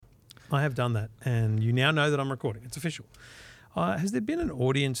I have done that, and you now know that I'm recording. It's official. Has there been an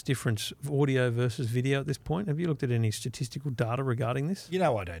audience difference of audio versus video at this point? Have you looked at any statistical data regarding this? You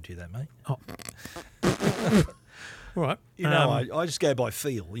know I don't do that, mate. Oh. All right. You know, I just go by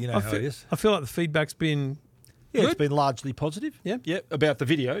feel. You know how it is. I feel like the feedback's been Yeah, good. it's been largely positive. Yeah. Yep. About the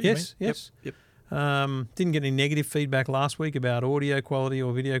video. Yes, you mean? yes. Yep. Didn't get any negative feedback last week about audio quality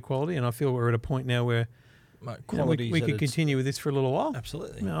or video quality, and I feel we're at a point now where Mate, we could continue with this for a little while.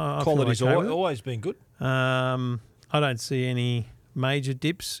 Absolutely. I Quality's feel okay with it. always been good. I don't see any major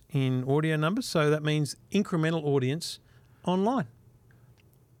dips in audio numbers, so that means incremental audience online.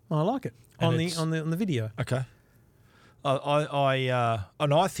 I like it on the video. Okay.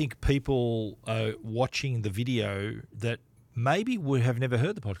 I think people are watching the video that maybe would have never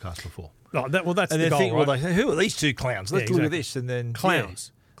heard the podcast before. Oh, that's and the they goal, think, right? well, who are these two clowns? Let's look at this, and then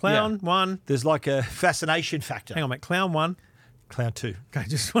clowns. Yeah. Clown one. There's like a fascination factor. Hang on, mate. Clown one. Clown two. Okay,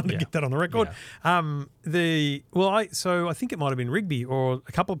 just wanted to get that on the record. Yeah. So I think it might have been Rigby, or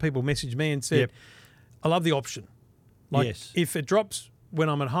a couple of people messaged me and said, I love the option. Like, yes. if it drops when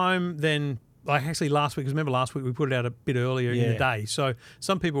I'm at home, then like actually last week, because remember last week we put it out a bit earlier in the day. So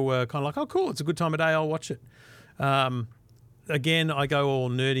some people were kind of like, oh, cool, it's a good time of day, I'll watch it. Again, I go all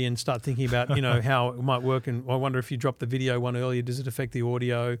nerdy and start thinking about, how it might work. And I wonder if you drop the video one earlier, does it affect the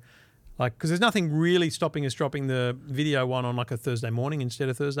audio? Like, because there's nothing really stopping us dropping the video one on like a Thursday morning instead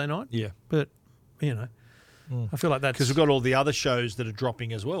of Thursday night. Yeah. But, I feel like that's... Because we've got all the other shows that are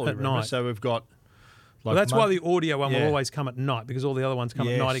dropping as well. At night. So we've got... Well, that's why the audio one will always come at night, because all the other ones come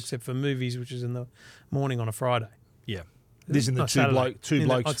at night except for movies, which is in the morning on a Friday. Yeah. This is in the two blokes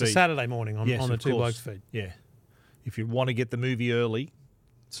feed. It's a Saturday morning on the Two Blokes feed. Yeah. If you want to get the movie early,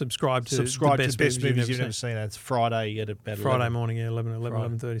 subscribe to best movies you've never seen. It's Friday at about Friday 11. morning,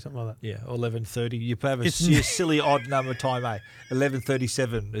 11:30, something like that. Yeah, or 11:30. You have a silly odd number time, eh?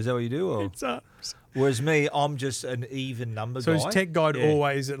 11:37. Is that what you do? Or? Whereas me, I'm just an even number guy. So is Tech Guide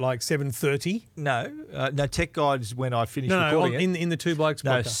always at like 7:30? No, Tech Guide is when I finish recording it. in the Two Blokes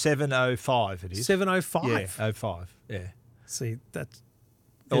podcast. No, 7:05 it is. 7:05? Yeah, 05, yeah. See, that's...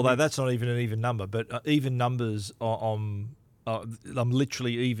 Although that's not even an even number, but even numbers I'm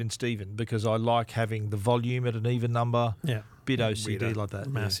literally even Steven, because I like having the volume at an even number. Yeah. Bit OCD like that.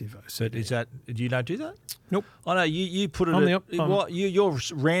 Massive OCD. But is that... Do you don't do that? Nope. I know you put it... You're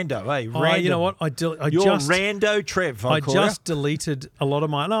rando, eh? Random. You know what? You're rando Trev, I just deleted a lot of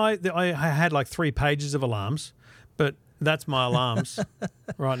my... No, I had like 3 pages of alarms, but that's my alarms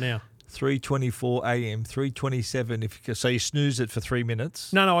right now. 3:24 a.m., 3:27. So you snooze it for 3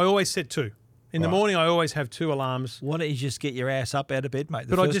 minutes. No, I always set 2. In the morning, I always have 2 alarms. Why don't you just get your ass up out of bed, mate?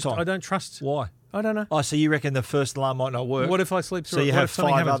 I don't trust. Why? I don't know. Oh, so you reckon the first alarm might not work? What if I sleep through So it? you What have if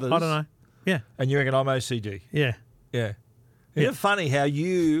something 5 happens? others? I don't know. Yeah. And you reckon I'm OCD? Yeah. Yeah. Isn't it funny how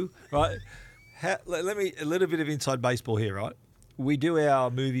you, right? Let me, a little bit of inside baseball here, right? We do our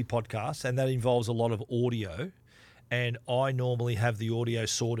movie podcast, and that involves a lot of audio. And I normally have the audio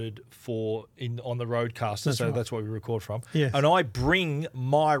sorted on the Roadcaster, that's what we record from. Yes. And I bring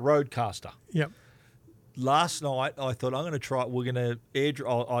my Roadcaster. Yep. Last night, I thought I'm going to try. We're going to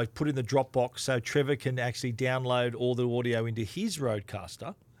I put in the Dropbox so Trevor can actually download all the audio into his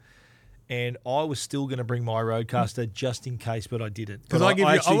Roadcaster. And I was still going to bring my Roadcaster just in case, but I didn't. Because I give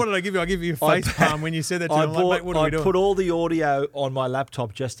you a face palm when you said that to me. I'm like, mate, what are we doing? I put all the audio on my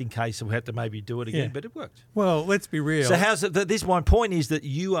laptop just in case we had to maybe do it again, but it worked. Well, let's be real. So how's it? This my point is that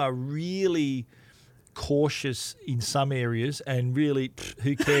you are really cautious in some areas and really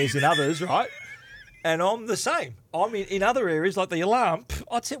who cares in others, right? And I'm the same. I'm in other areas like the alarm.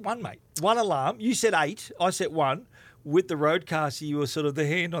 I'd set 1, mate. 1 alarm. You said 8. I set 1. With the Roadcaster, you were sort of the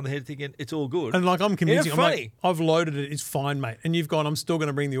hand on the head thinking, it's all good. And like I'm convincing, I'm like, I've loaded it, it's fine, mate. And you've gone, I'm still going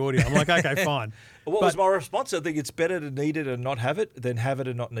to bring the audio. I'm like, okay, fine. What was my response? I think it's better to need it and not have it than have it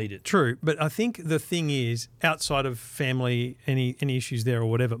and not need it. True. But I think the thing is, outside of family, any issues there or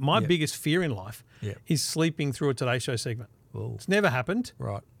whatever, my biggest fear in life is sleeping through a Today Show segment. Whoa. It's never happened.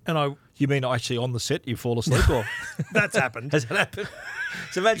 Right. And You mean actually on the set you fall asleep? Or that's happened. Has it happened?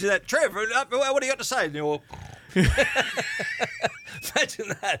 So imagine that. Trevor, what do you got to say? And you're... Imagine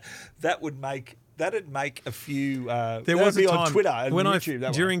that. That'd make a few. There was a time on Twitter and when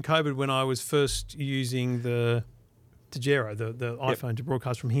YouTube. During COVID, when I was first using the Dejero, the iPhone to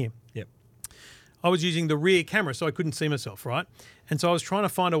broadcast from here. Yep. I was using the rear camera, so I couldn't see myself, right? And so I was trying to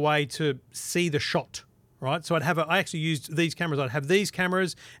find a way to see the shot. Right, so I actually used these cameras. I'd have these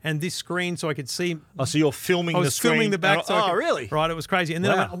cameras and this screen so I could see. Oh, so you're filming the screen. I was filming the back. Really? Right, it was crazy. And then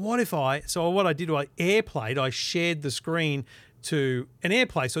I went, what I did was I AirPlayed. I shared the screen to an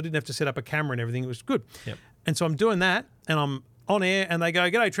AirPlay, so I didn't have to set up a camera and everything. It was good. Yep. And so I'm doing that, and I'm on air and they go,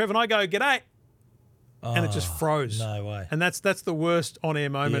 "G'day, Trev," and I go, "G'day," and it just froze. No way. And that's the worst on-air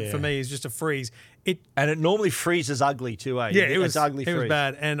moment for me, is just a freeze. And it normally freezes ugly too, eh? Yeah, it was ugly. It was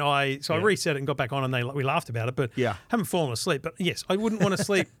bad, and I reset it and got back on, and we laughed about it, but haven't fallen asleep. But yes, I wouldn't want to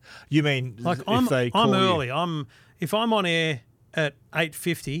sleep. You mean like if I'm they call early. You? If I'm on air at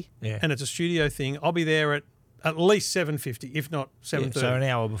 8:50 and it's a studio thing, I'll be there at least 7:50, if not 7:30. So an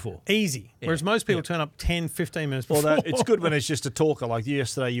hour before. Easy. Whereas most people turn up 10, 15 minutes before. Well, it's good when it's just a talker. Like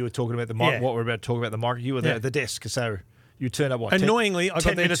yesterday, you were talking about the mic. What we're about to talk about the mic. You were there at the desk, so you turn up. What? Annoyingly, I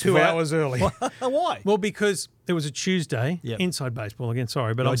got there 2 hours early. Why? Well, because it was a Tuesday, inside baseball again.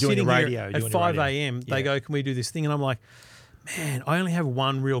 Sorry, but I'm doing sitting radio, here at 5 a.m. They go, "Can we do this thing?" And I'm like, man, I only have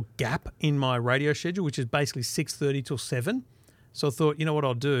one real gap in my radio schedule, which is basically 6:30 till 7. So I thought, you know what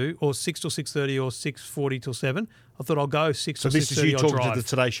I'll do, or 6 till 6:30 or 6:40 till 7. I thought I'll go 6 till 6:30. So this is you talking to the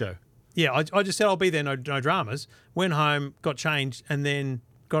Today Show? Yeah, I just said I'll be there, no dramas. Went home, got changed, and then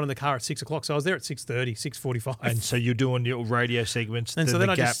got in the car at 6 o'clock. So I was there at 6:30, 6:45. And so you're doing your radio segments. And so then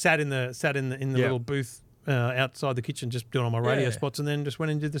I just sat in the little booth outside the kitchen, just doing all my radio spots, and then just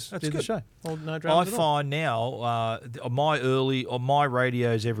went and did the show. No dramas I find now my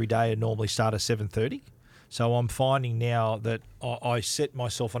radios every day normally start at 7:30. So I'm finding now that I set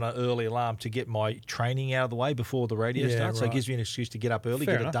myself on an early alarm to get my training out of the way before the radio starts. So it gives me an excuse to get up early,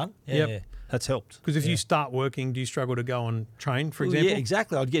 get it done. Yeah, that's helped. Because if you start working, do you struggle to go and train, for example? Yeah,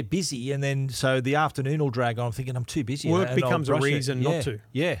 exactly. I'd get busy, and then so the afternoon will drag on. I'm thinking I'm too busy. Work becomes a reason not to.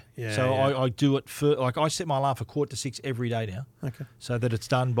 Yeah. So I do it I set my alarm for 5:45 every day now. Okay. So that it's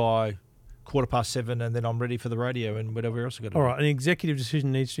done by 7:15, and then I'm ready for the radio and whatever else I got to do. All right, an executive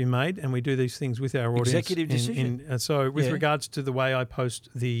decision needs to be made, and we do these things with our audience. Executive decision. So with regards to the way I post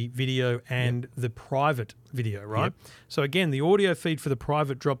the video and the private video, right? Yep. So again, the audio feed for the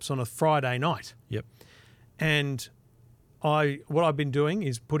private drops on a Friday night. Yep. And what I've been doing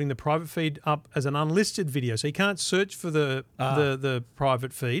is putting the private feed up as an unlisted video, so you can't search for the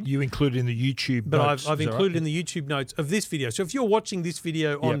private feed. You include it in the YouTube but notes. I've included in the YouTube notes of this video. So if you're watching this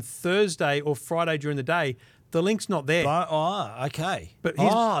video on Thursday or Friday during the day, the link's not there. Okay. But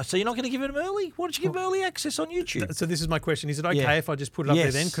so you're not going to give it them early? Why don't you give them early access on YouTube? So this is my question: is it okay if I just put it up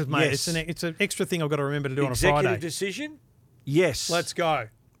there then? Because mate, it's an extra thing I've got to remember to do on a Friday. Executive decision? Yes. Let's go.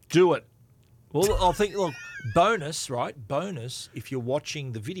 Do it. Well, I think, look, bonus, right? Bonus, if you're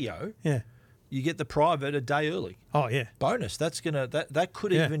watching the video, you get the private a day early. Oh, yeah. Bonus. That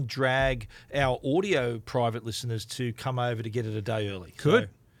could even drag our audio private listeners to come over to get it a day early. Could.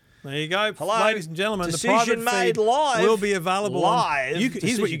 So, there you go. Hello, ladies and gentlemen. Decision the private made feed live. will be available live.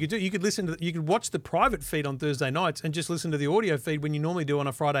 Here's what you could do. You could you could watch the private feed on Thursday nights and just listen to the audio feed when you normally do on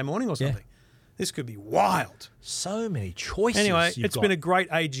a Friday morning or something. This could be wild. So many choices. Anyway, it's been a great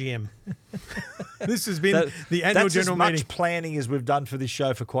AGM. This has been the annual general meeting. That's as much planning as we've done for this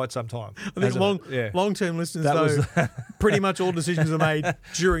show for quite some time. I think long-term listeners, though, pretty much all decisions are made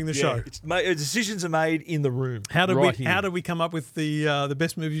during the show. Decisions are made in the room. How did we come up with the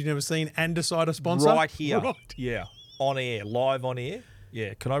best movies you've never seen and decide a sponsor? Right here. Right. Yeah. On air. Live on air.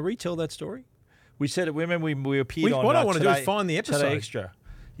 Yeah. Can I retell that story? We said it. Remember we appeared on What I want to do is find the episode. Today Extra.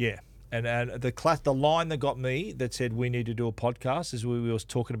 Yeah. And the line that got me that said we need to do a podcast is we were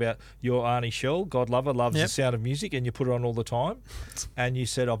talking about your Arnie Shell, God love her, loves the sound of music, and you put it on all the time. And you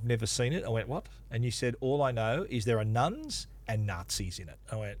said, I've never seen it. I went, what? And you said, all I know is there are nuns and Nazis in it.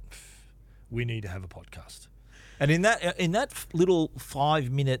 I went, we need to have a podcast. And in that little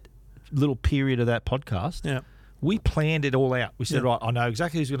 5-minute little period of that podcast, we planned it all out. We said, right, I know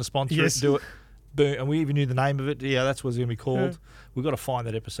exactly who's going to sponsor it, do it. Boom. And we even knew the name of it. Yeah, that's what it's going to be called. We've got to find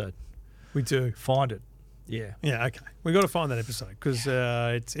that episode. We do. Find it. Yeah. Yeah, okay. We've got to find that episode because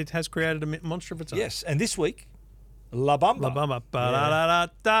it has created a monster of its own. Yes, and this week, La Bamba. La Bamba.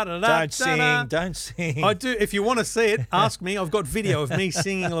 Don't sing. I do. If you want to see it, ask me. I've got video of me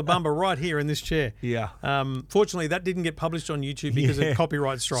singing La Bamba right here in this chair. Yeah. Fortunately, that didn't get published on YouTube because of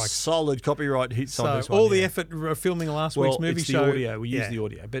copyright strikes. Solid copyright hits on this one. All the effort filming last week's movie show. The audio. We use the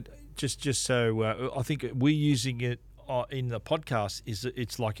audio. But just so I think we're using it in the podcast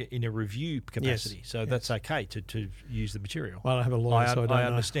it's like in a review capacity, so that's okay to use the material. Well, I don't have a lawyer, so I don't know.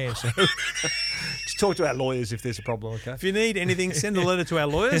 Understand. So just talk to our lawyers if there's a problem. Okay. If you need anything, send a letter to our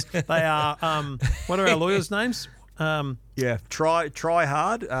lawyers. They are what are our lawyers' names? Try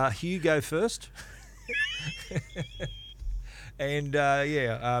hard. Hugh, go first. And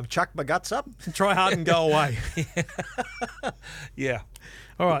chuck my guts up. Try hard and go away. Yeah.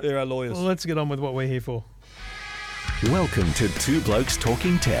 All right. They're our lawyers. Well, let's get on with what we're here for. Welcome to Two Blokes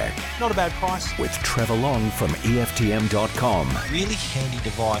Talking Tech Not a bad price. with Trevor Long from EFTM.com Really handy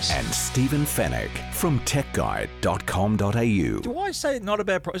device. and Stephen Fennick from TechGuide.com.au. Do I say not a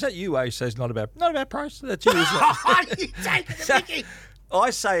bad price? Is that you, who says not a bad price? That's you, isn't it? You take the mickey.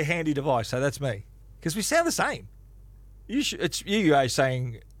 I say handy device, so that's me. Because we sound the same. It's you,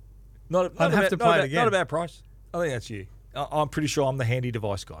 saying not I'd have to play it again. Not a bad price. I think that's you. I'm pretty sure I'm the handy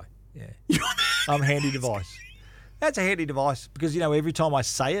device guy. Yeah. I'm handy device. That's a handy device because, every time I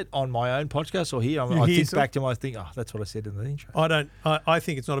say it on my own podcast or here, I think back to my thing, that's what I said in the intro. I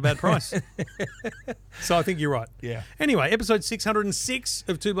think it's not a bad price. So I think you're right. Yeah. Anyway, episode 606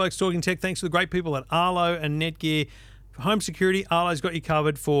 of Two Blokes Talking Tech. Thanks to the great people at Arlo and Netgear. For home security, Arlo's got you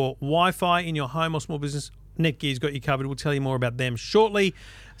covered. For Wi-Fi in your home or small business, Netgear's got you covered. We'll tell you more about them shortly.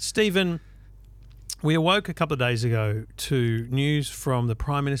 Stephen, we awoke a couple of days ago to news from the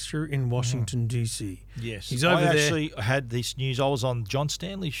Prime Minister in Washington, D.C. Yes. He's over there. I actually had this news. I was on John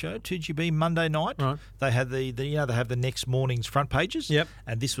Stanley's show, 2GB, Monday night. Right. They had they have the next morning's front pages. Yep.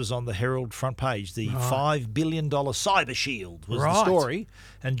 And this was on the Herald front page. The $5 billion cyber shield was the Right. story.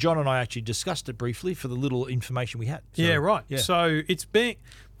 And John and I actually discussed it briefly for the little information we had. So, Yeah, right. Yeah. So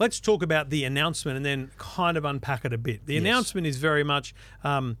let's talk about the announcement and then kind of unpack it a bit. The announcement is very much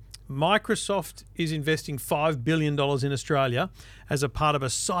Microsoft is investing $5 billion in Australia as a part of a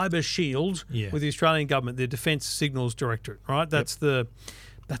cyber shield with the Australian government, the Defence Signals Directorate. Right, that's that's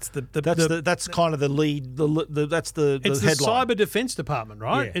kind of the lead. That's the it's headline. the Cyber Defence Department,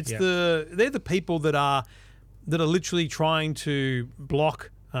 right? Yeah, they're the people that are literally trying to block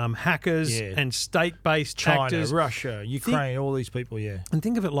hackers and state-based China, actors, Russia, Ukraine, all these people. Yeah. And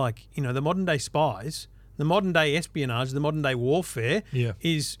think of it like the modern day spies. The modern day espionage, the modern day warfare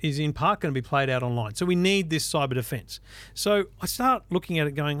is in part going to be played out online. So we need this cyber defence. So I start looking at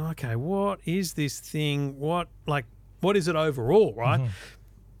it going, okay, what is this thing? What is it overall, right? Mm-hmm.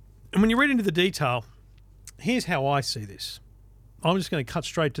 And when you read into the detail, here's how I see this. I'm just going to cut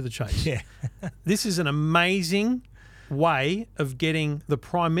straight to the chase. Yeah. This is an amazing way of getting the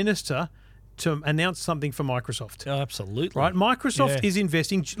Prime Minister to announce something for Microsoft. Oh, absolutely. Right? Microsoft is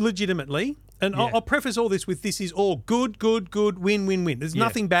investing legitimately. And I'll preface all this with this is all good, win, win, win. There's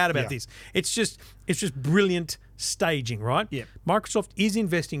nothing bad about this. It's just brilliant staging, right? Yeah. Microsoft is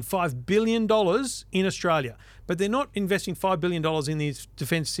investing $5 billion in Australia, but they're not investing $5 billion in the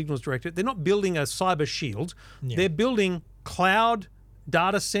Defence Signals Directorate. They're not building a cyber shield. Yeah. They're building cloud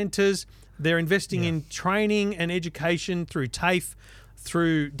data centres. They're investing in training and education through TAFE,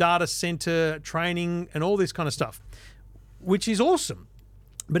 through data centre training and all this kind of stuff, which is awesome.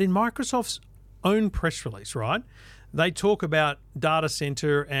 But in Microsoft's own press release, right, they talk about data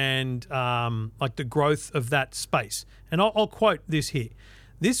center and the growth of that space. And I'll quote this here.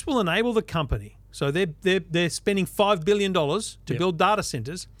 This will enable the company. So they're spending $5 billion to build data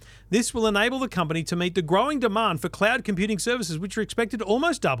centers. This will enable the company to meet the growing demand for cloud computing services, which are expected to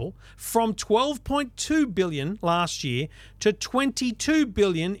almost double from $12.2 billion last year to $22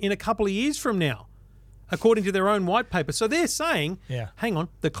 billion in a couple of years from now, according to their own white paper. So they're saying, hang on,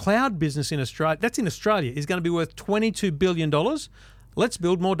 the cloud business in Australia, that's in Australia, is going to be worth $22 billion. Let's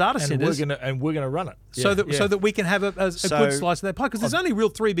build more data centers. And we're gonna run it. So that we can have a good slice of that pie. Because there's only real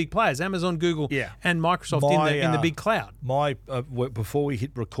three big players, Amazon, Google, and Microsoft in the big cloud. Before we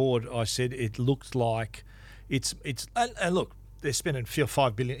hit record, I said it looked like it's and look, they're spending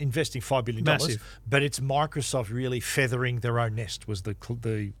investing $5 billion. Massive. But it's Microsoft really feathering their own nest was the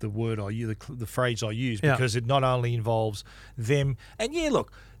word I use, the phrase I use, because it not only involves them and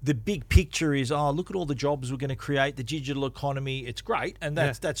look. The big picture is, look at all the jobs we're going to create, the digital economy. It's great, and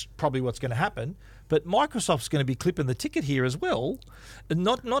that's probably what's going to happen. But Microsoft's going to be clipping the ticket here as well, and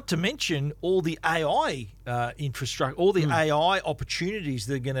not to mention all the AI infrastructure, all the AI opportunities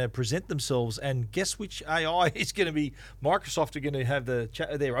that are going to present themselves. And guess which AI is going to be? Microsoft are going to have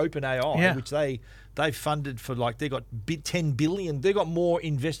their open AI, which they've funded for they got $10 billion. They got more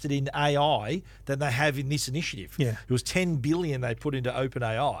invested in AI than they have in this initiative. Yeah. It was $10 billion they put into open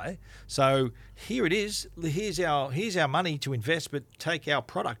AI. So here it is. Here's our money to invest, but take our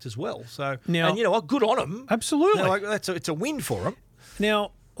product as well. So now, and you know what? Good on them. Absolutely. It's a win for them.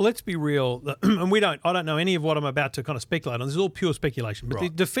 Now, let's be real, and I don't know any of what I'm about to kind of speculate on. This is all pure speculation. But the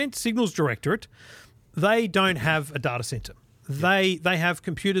Defence Signals Directorate, they don't have a data centre. They have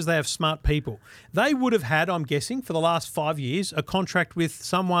computers, they have smart people. They would have had, I'm guessing, for the last 5 years, a contract with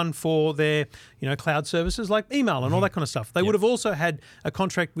someone for their, cloud services like email and all that kind of stuff. They would have also had a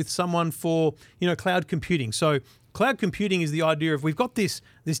contract with someone for, cloud computing. So cloud computing is the idea of we've got this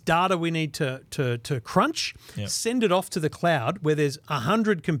data we need to crunch, send it off to the cloud where there's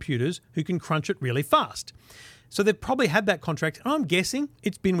 100 computers who can crunch it really fast. So they've probably had that contract. I'm guessing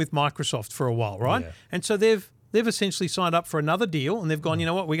it's been with Microsoft for a while, right? Yeah. And so they've essentially signed up for another deal and they've gone, you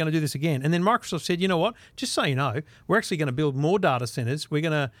know what, we're going to do this again. And then Microsoft said, you know what, just so you know, we're actually going to build more data centers. We're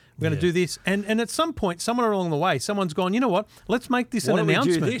going to do this. And at some point, somewhere along the way, someone's gone, you know what, let's make this an announcement.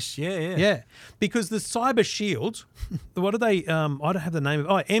 Why do we do this? Yeah. Because the cyber shields, what are they? I don't have the name of it.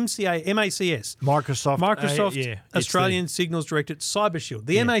 Oh, MACS. Microsoft Australian Signals Directorate Cyber Shield.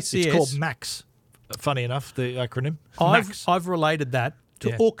 The MACS. It's called MAX. Funny enough, the acronym. I've related that to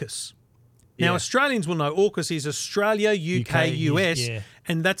AUKUS. Now, Australians will know AUKUS is Australia, UK, US,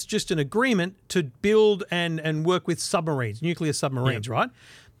 and that's just an agreement to build and work with submarines, nuclear submarines, right?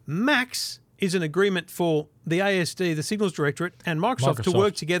 MAX is an agreement for the ASD, the Signals Directorate, and Microsoft to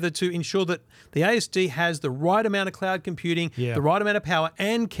work together to ensure that the ASD has the right amount of cloud computing, the right amount of power,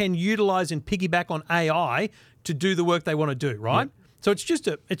 and can utilise and piggyback on AI to do the work they want to do, right? So it's just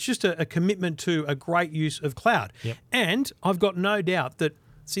a commitment to a great use of cloud. And I've got no doubt that,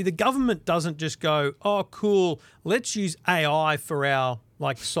 see, the government doesn't just go, oh, cool, let's use AI for our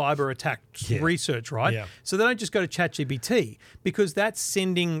cyber attack research, right? So they don't just go to ChatGPT because that's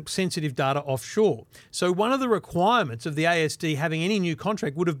sending sensitive data offshore. So one of the requirements of the ASD having any new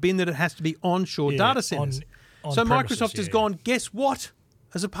contract would have been that it has to be onshore data centers. So Microsoft has gone, guess what?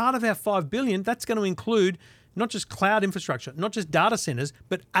 As a part of our $5 billion, that's going to include not just cloud infrastructure, not just data centers,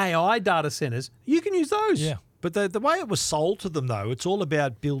 but AI data centers. You can use those. Yeah. But the way it was sold to them, though, it's all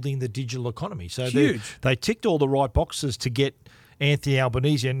about building the digital economy. So they ticked all the right boxes to get Anthony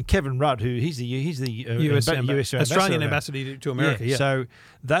Albanese and Kevin Rudd, who he's the US Australian ambassador to America. So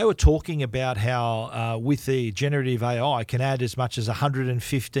they were talking about how with the generative AI can add as much as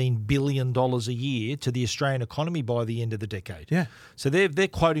 $115 billion a year to the Australian economy by the end of the decade. Yeah. So they're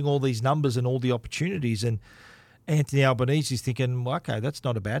quoting all these numbers and all the opportunities, and Anthony Albanese is thinking, well, okay, that's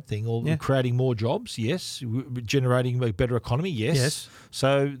not a bad thing. Or creating more jobs, yes. Generating a better economy, yes.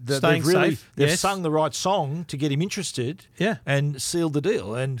 So they've sung the right song to get him interested and sealed the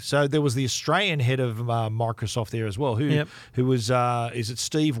deal. And so there was the Australian head of Microsoft there as well, who was, is it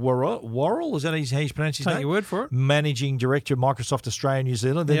Steve Worrell? Is that how you pronounce his name? Take your word for it. Managing Director of Microsoft Australia and New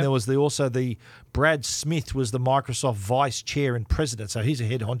Zealand. Then there was also the Brad Smith was the Microsoft Vice Chair and President. So he's a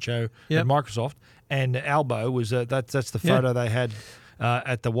head honcho at Microsoft. And Albo was that's the photo they had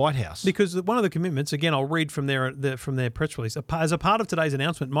at the White House. Because one of the commitments, again, I'll read from their press release. As a part of today's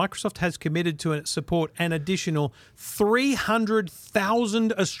announcement, Microsoft has committed to support an additional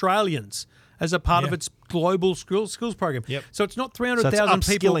 300,000 Australians as a part of its global skills program. So it's not 300,000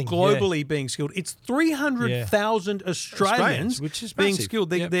 people globally being skilled. It's 300,000 Australians which is being massive. skilled.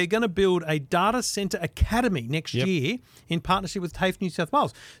 They're going to build a data centre academy next year in partnership with TAFE New South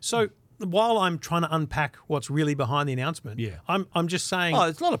Wales. So while I'm trying to unpack what's really behind the announcement, I'm just saying... Oh,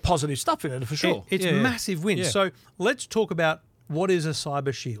 there's a lot of positive stuff in it, for sure. It's massive wins. So let's talk about what is a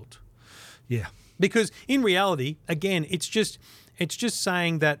cyber shield. Yeah. Because in reality, again, it's just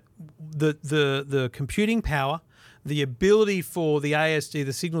saying that the computing power, the ability for the ASD,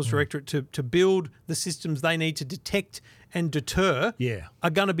 the Signals Directorate, to build the systems they need to detect and deter are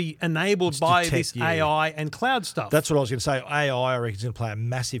going to be enabled by this AI and cloud stuff. That's what I was going to say. AI, I reckon, is going to play a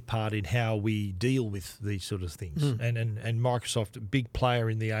massive part in how we deal with these sort of things. And Microsoft, a big player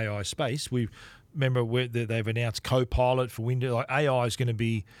in the AI space. We remember they've announced Copilot for Windows. Like AI is going to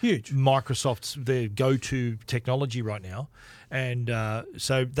be huge. Microsoft's their go-to technology right now. And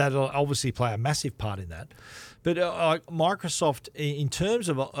so that'll obviously play a massive part in that. But Microsoft, in terms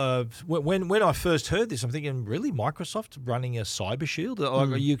of when I first heard this, I'm thinking, really, Microsoft running a cyber shield?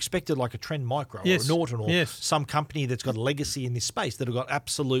 Are you expected like a Trend Micro or a Norton or some company that's got a legacy in this space that have got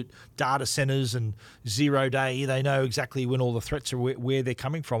absolute data centers and 0 day? They know exactly when all the threats are, where they're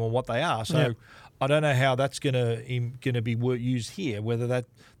coming from and what they are. So I don't know how that's going to be used here. Whether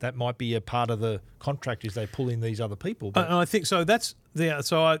that might be a part of the contract as they pull in these other people. But I think so. That's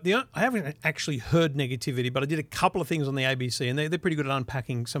I haven't actually heard negativity, but I did a couple of things on the ABC, and they're pretty good at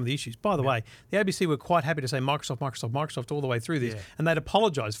unpacking some of the issues. By the way, the ABC were quite happy to say Microsoft all the way through this, and they'd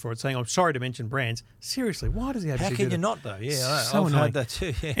apologise for it, saying, "I'm sorry to mention brands." Seriously, why does the ABC? How can you not though? So I've heard that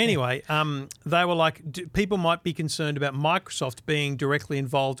too. Anyway, they were like, people might be concerned about Microsoft being directly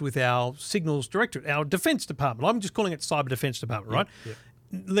involved with our Signals Directorate, our Defence Department. I'm just calling it Cyber Defence Department, right?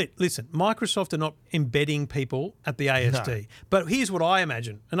 Listen, Microsoft are not embedding people at the ASD. But here's what I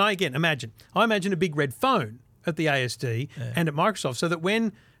imagine. I imagine a big red phone at the ASD and at Microsoft, so that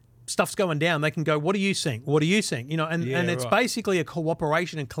when stuff's going down, they can go, what are you seeing? What are you seeing? You know, and it's basically a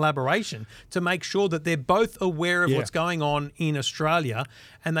cooperation and collaboration to make sure that they're both aware of what's going on in Australia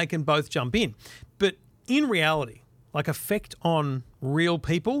and they can both jump in. But in reality, like effect on real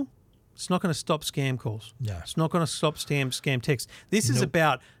people, it's not going to stop scam calls. No. It's not going to stop scam texts. This is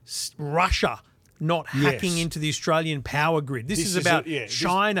about Russia not hacking into the Australian power grid. This is about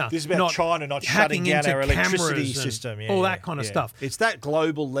China. This is about China not shutting down our electricity system. All that kind of stuff. It's that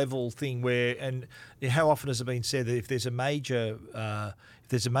global level thing where, and how often has it been said that if there's a major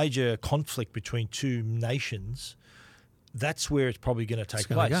conflict between two nations, that's where it's probably going to take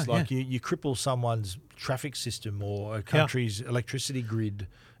place. You cripple someone's traffic system or a country's electricity grid,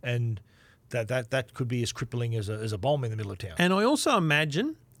 and that could be as crippling as a bomb in the middle of town. And I also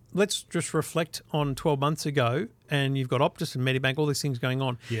imagine, let's just reflect on 12 months ago, and you've got Optus and Medibank, all these things going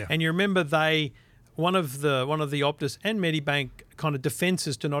on. Yeah. And you remember one of the Optus and Medibank kind of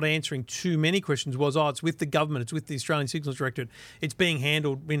defences to not answering too many questions was, it's with the government, it's with the Australian Signals Directorate, it's being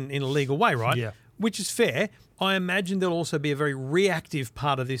handled in a legal way, right? Yeah. Which is fair. I imagine there'll also be a very reactive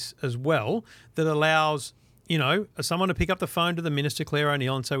part of this as well that allows, you know, someone to pick up the phone to the Minister, Claire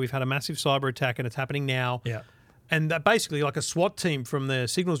O'Neill, and say, we've had a massive cyber attack and it's happening now. Yeah. And that basically, like a SWAT team from the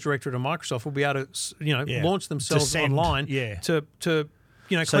Signals Directorate of Microsoft will be able to, you know, launch themselves online to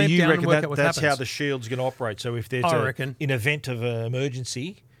you know, so clamp you down reckon and work out what that's happens. how the shield's going to operate? So if there's an event of an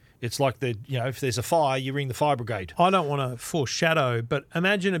emergency, it's like if there's a fire, you ring the fire brigade. I don't want to foreshadow, but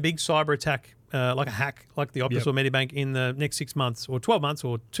imagine a big cyber attack, like a hack, like the Optus or Medibank in the next 6 months or 12 months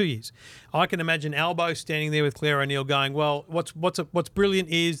or 2 years. I can imagine Albo standing there with Claire O'Neill going, well, what's brilliant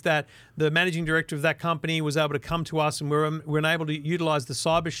is that the managing director of that company was able to come to us and we're able to utilise the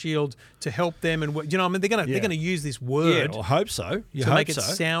cyber shield to help them. And you know, I mean, they're going to use this word. Yeah, I hope so. To make it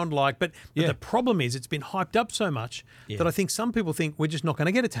sound like, but the problem is it's been hyped up so much that I think some people think we're just not going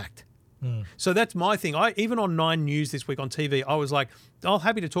to get attacked. So that's my thing. Even on 9 News this week on TV, I was like, I'm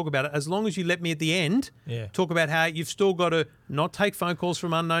happy to talk about it as long as you let me at the end talk about how you've still got to not take phone calls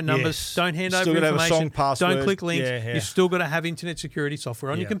from unknown numbers, don't hand over information, don't click links. You've still got to have internet security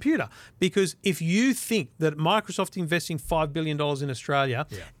software on your computer. Because if you think that Microsoft investing $5 billion in Australia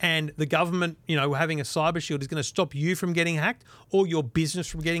and the government, you know, having a cyber shield is going to stop you from getting hacked or your business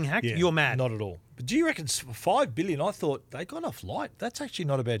from getting hacked, you're mad. Not at all. But do you reckon $5 billion? I thought they got off light. That's actually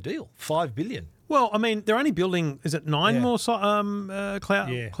not a bad deal. $5 billion. Well, I mean, they're only building, is it 9 more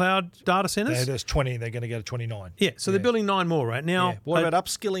cloud data centres? There's 20. They're going to go to 29. Yeah, so they're building 9 more right now. What about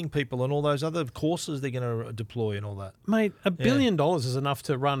upskilling people and all those other courses they're going to deploy and all that? Mate, $1 billion is enough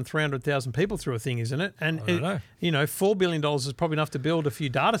to run 300,000 people through a thing, isn't it? And I don't know. You know, $4 billion is probably enough to build a few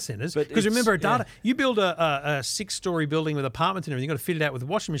data centres. Because remember, you build a 6-story building with apartments and everything, you've got to fit it out with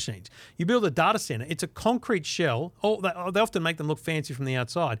washing machines. You build a data centre, it's a concrete shell. They often make them look fancy from the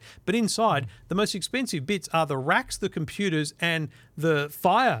outside, but inside, the most expensive bits are the racks, the computers, and the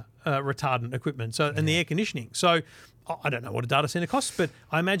fire retardant equipment, and the air conditioning. So I don't know what a data centre costs, but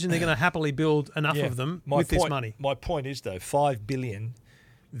I imagine they're going to happily build enough of them this money. My point is, though, $5 billion.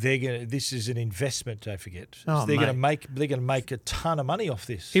 This is an investment. Don't forget. Oh, they're going to make a ton of money off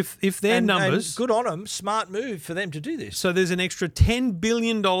this. If their numbers, and good on them, smart move for them to do this. So there's an extra $10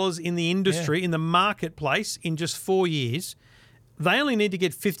 billion in the industry, in the marketplace, in just 4 years. They only need to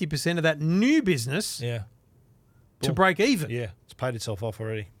get 50% of that new business to break even. Yeah, it's paid itself off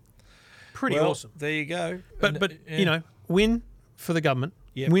already. Pretty awesome. There you go. But you know, win for the government,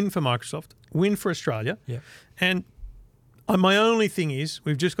 win for Microsoft, win for Australia. Yeah. And my only thing is,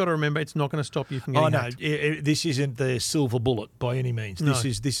 we've just got to remember it's not going to stop you from getting hacked. This isn't the silver bullet by any means. No.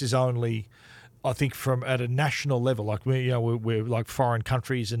 This is only, I think, from at a national level, like we're like foreign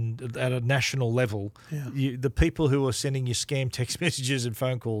countries, and at a national level, the people who are sending you scam text messages and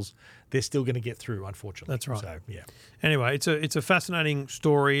phone calls, they're still going to get through, unfortunately. That's right. So, yeah. Anyway, it's a fascinating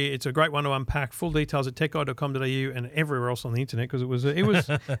story. It's a great one to unpack. Full details at techguide.com.au and everywhere else on the internet, because it was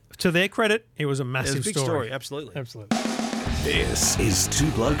to their credit, it was a massive big story. Absolutely. This is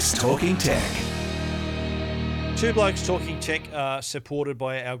Two Blokes Talking Tech. Two Blokes Talking Tech are supported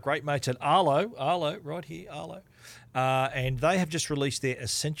by our great mates at Arlo. Arlo, right here, Arlo. And they have just released their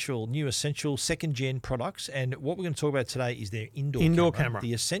new essential second-gen products. And what we're going to talk about today is their indoor camera.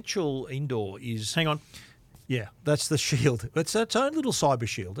 The essential indoor is... Hang on. Yeah, that's the shield. It's its own little cyber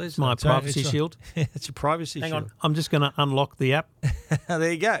shield. It's my privacy shield. It's a privacy shield. Hang on. I'm just going to unlock the app.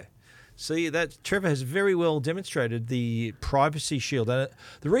 There you go. See, that Trevor has very well demonstrated the privacy shield. And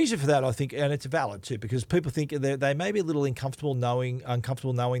the reason for that, I think, and it's valid too, because people think they may be a little uncomfortable knowing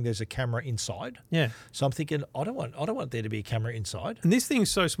there's a camera inside. Yeah. So I'm thinking, I don't want there to be a camera inside. And this thing's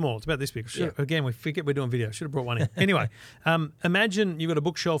so small. It's about this big. Again, we forget we're doing video. Should have brought one in. Anyway, imagine you've got a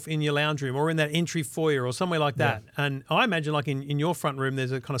bookshelf in your lounge room or in that entry foyer or somewhere like that. Yeah. And I imagine like in your front room,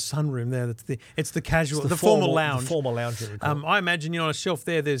 there's a kind of sunroom there. It's the casual, the formal lounge. The formal lounge room. I imagine on a shelf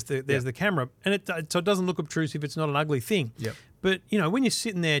there's the camera, and so it doesn't look obtrusive. It's not an ugly thing. Yep. But when you're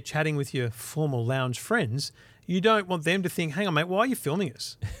sitting there chatting with your formal lounge friends, you don't want them to think, "Hang on, mate, why are you filming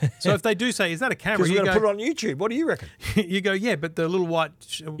us?" So if they do say, "Is that a camera?" Because we're going to put it on YouTube. What do you reckon? You go, "Yeah, but the little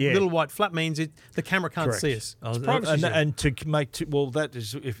white flap means the camera can't see us." And to make that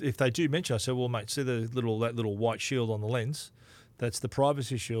is if they do mention, I say, "Well, mate, see that little white shield on the lens." That's the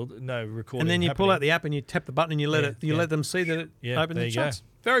privacy shield. No recording. And then you pull out the app and you tap the button and you let them see that it opens and shuts.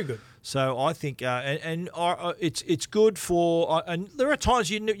 Very good. So I think it's good for and there are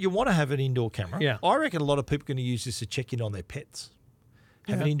times you want to have an indoor camera. Yeah. I reckon a lot of people are going to use this to check in on their pets.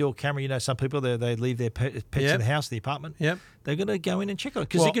 Have an indoor camera. Some people they leave their pets in the house, the apartment. Yep. They're going to go in and check on it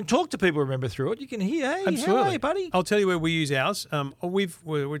because you can talk to people. Remember through it, you can hear, "Hey, absolutely. How are you, buddy?" I'll tell you where we use ours.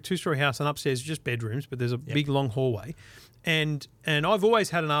 We're a 2-story house and upstairs just bedrooms, but there's a big long hallway. And I've always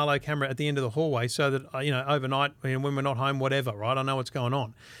had an Arlo camera at the end of the hallway so that, overnight, when we're not home, whatever, right, I know what's going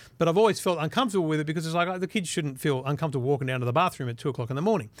on. But I've always felt uncomfortable with it because it's like the kids shouldn't feel uncomfortable walking down to the bathroom at 2 o'clock in the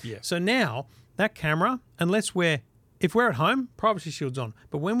morning. Yeah. So now that camera, if we're at home, privacy shield's on.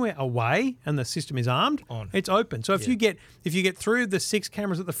 But when we're away and the system is armed, it's open. So if you get through the 6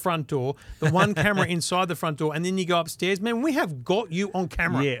 cameras at the front door, the 1 camera inside the front door, and then you go upstairs, man, we have got you on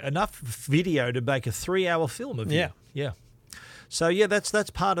camera. Yeah, enough video to make a 3-hour film of you. Yeah. Yeah. So, that's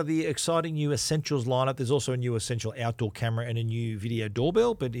part of the exciting new Essentials lineup. There's also a new Essential outdoor camera and a new video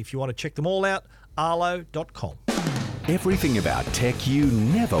doorbell. But if you want to check them all out, arlo.com. Everything about tech you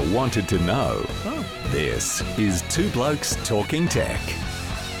never wanted to know. This is Two Blokes Talking Tech.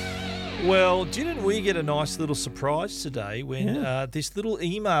 Well, didn't we get a nice little surprise today when this little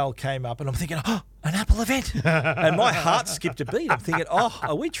email came up and I'm thinking, an Apple event. And my heart skipped a beat. I'm thinking,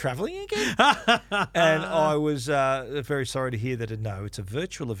 are we travelling again? And I was very sorry to hear that. No, it's a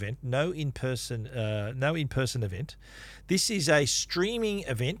virtual event, no in-person event. This is a streaming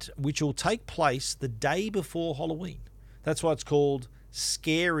event which will take place the day before Halloween. That's why it's called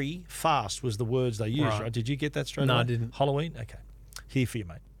Scary Fast was the words they used, right? Did you get that straight away? No, I didn't. Halloween? Okay. Here for you,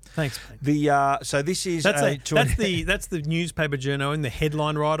 mate. Thanks, mate. So this is that's the newspaper journo and the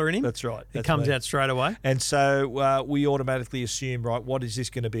headline writer in him. That's right. It comes out straight away. And so we automatically assume, right, what is this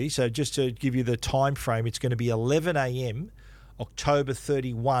going to be? So just to give you the time frame, it's going to be 11 a.m. October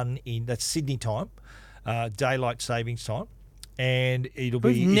 31 that's Sydney time, daylight savings time, and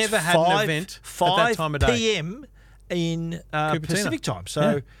We've never had an event at that time of day. 5 p.m. in Pacific time.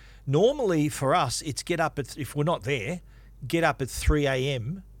 So normally for us, it's if we're not there, get up at 3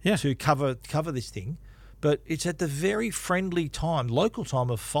 a.m. to cover this thing. But it's at the very friendly time, local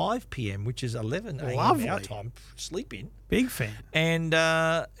time of 5 p.m., which is 11 a.m. our time, sleep in. Big fan. And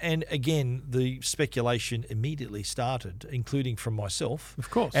again, the speculation immediately started, including from myself.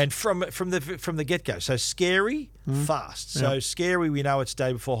 Of course. And from the get-go. So scary, fast. So scary, we know it's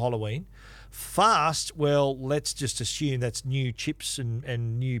day before Halloween. Fast, well, let's just assume that's new chips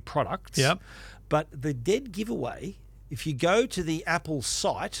and new products. Yep. But the dead giveaway, if you go to the Apple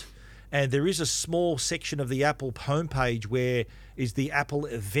site, and there is a small section of the Apple homepage where is the Apple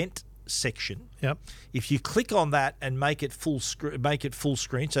event section. Yep. If you click on that and make it full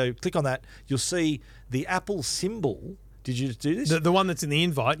screen, so click on that, you'll see the Apple symbol. Did you do this? The one that's in the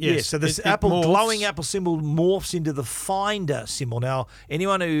invite, yes. Yeah, so this glowing Apple symbol morphs into the Finder symbol. Now,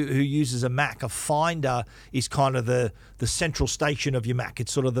 anyone who uses a Mac, a Finder is kind of the central station of your Mac.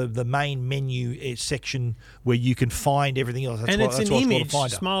 It's sort of the main menu section where you can find everything else. It's an image,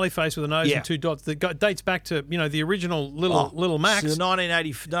 smiley face with a nose and 2 dots that dates back to the original little Macs. So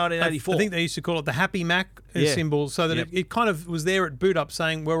 1984. I think they used to call it the Happy Mac symbol, so that it kind of was there at boot up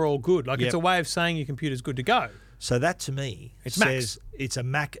saying we're all good. It's a way of saying your computer's good to go. So that to me says it's a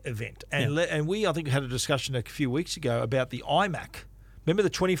Mac event. And we, I think, had a discussion a few weeks ago about the iMac. Remember the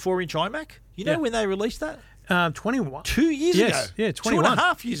 24-inch iMac? You know when they released that? 21. 2 years ago. Yeah, 21.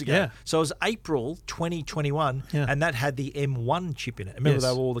 2.5 years ago. Yeah. So it was April 2021, and that had the M1 chip in it. Remember they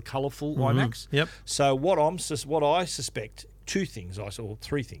were all the colourful iMacs? Yep. So what I suspect, 2 things, or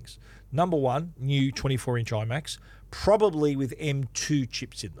 3 things. Number one, new 24-inch iMacs, probably with M2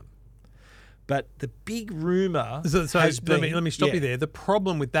 chips in them. But the big rumor has been... Let me stop you there. The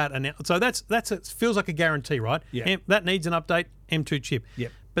problem with that... So that's it feels like a guarantee, right? Yeah. That needs an update, M2 chip.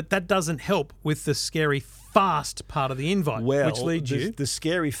 Yep. But that doesn't help with the scary fast part of the invite, Well, which leads you. the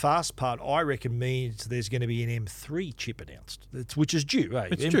scary fast part, I reckon, means there's going to be an M3 chip announced, which is due.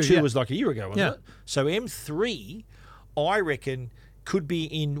 Right? It's M2 due, yeah. was like a year ago, wasn't Yeah. it? So M3, I reckon, could be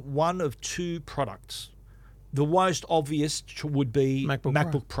in one of two products. The most obvious would be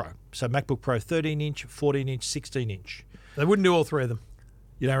MacBook Pro. So MacBook Pro 13-inch, 14-inch, 16-inch. They wouldn't do all three of them.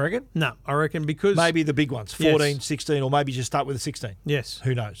 You don't reckon? No, I reckon because Maybe the big ones, 14, Yes. 16, or maybe just start with a 16. yes,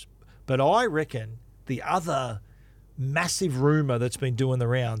 Who knows? But I reckon the other massive rumour that's been doing the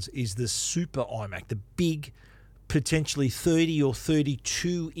rounds is the super iMac, the big, potentially 30 or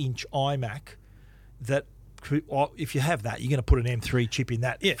 32-inch iMac that, if you have that, you're going to put an M3 chip in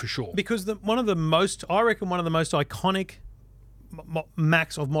that for sure. Because one of the most iconic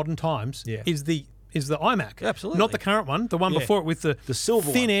Macs of modern times is the iMac. Absolutely. Not the current one, the one before it with the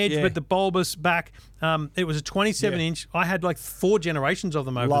silver thin one. edge Yeah. but the bulbous back. It was a 27-inch. I had like 4 generations of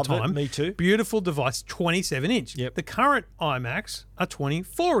them over Love the it, time. me too. Beautiful device, 27-inch. Yep. The current iMacs are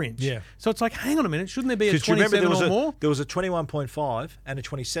 24-inch. Yeah. So it's like, hang on a minute, shouldn't there be a 'Cause do you remember 27 or more? there was a 21.5 and a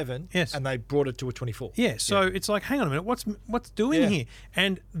 27, Yes. and they brought it to a 24. Yeah, so it's like, hang on a minute, what's doing Yeah. here?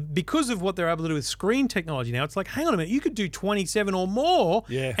 And because of what they're able to do with screen technology now, it's like, hang on a minute, you could do 27 or more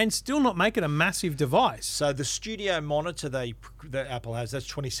and still not make it a massive device. So the studio monitor that Apple has, that's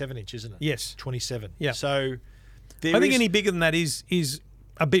 27-inch, isn't it? Yes. 27. Yeah. So I think any bigger than that is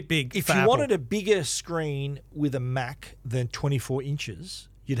a bit big. if for you Apple. wanted a bigger screen with a Mac than 24 inches,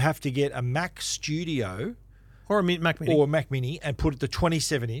 you'd have to get a Mac Studio or a Mac Mini, or a Mac Mini and put it to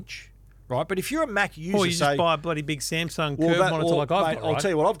 27-inch, right? But if you're a Mac user, or you say, just buy a bloody big Samsung curved monitor like I've got. I'll Right?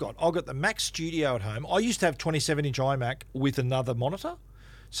 tell you what I've got. I've got the Mac Studio at home. I used to have 27-inch iMac with another monitor.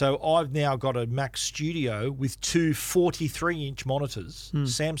 So I've now got a Mac Studio with two 43-inch monitors,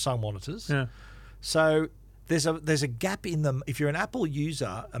 Samsung monitors. Yeah. So there's a gap in them. If you're an Apple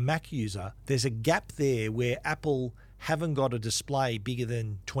user, a Mac user, there's a gap there where Apple haven't got a display bigger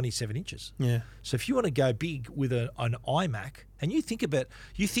than 27 inches. Yeah. So if you want to go big with an iMac, and you think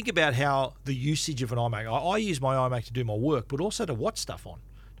about how the usage of an iMac. I use my iMac to do my work, but also to watch stuff on.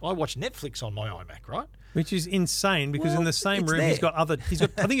 I watch Netflix on my iMac, right? Which is insane because in the same it's room there. he's got I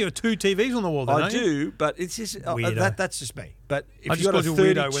think you've got 2 TVs on the wall. Don't I you? do, but it's just Weirdo. that's just me. But if I you've just got called a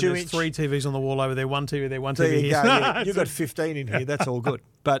you weirdo when 32-inch, there's 3 TVs on the wall over there. 1 TV there, 1 there TV you here. go. Yeah. You've got 15 in here. That's all good.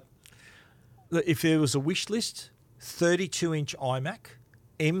 But if there was a wish list, 32-inch iMac,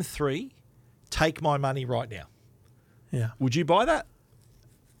 M3, take my money right now. Yeah. Would you buy that?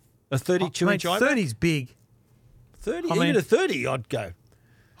 A 32-inch iMac? 30's big. 30? I mean- Even a 30, I'd go.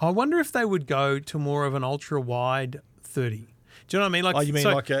 I wonder if they would go to more of an ultra wide 30. Do you know what I mean? Like, Oh, you mean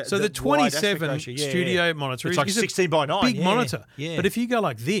so, like a- so the the wide aspect 27 ratio, yeah, studio yeah. monitor It's like is a 16 by 9, big yeah, monitor. yeah. But if you go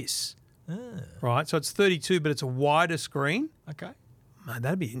like this, right? So it's 32, but it's a wider screen. Okay. Man,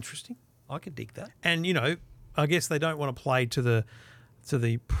 that'd be interesting. I could dig that. And I guess they don't want to play to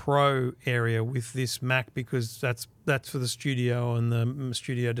the pro area with this Mac because that's for the studio and the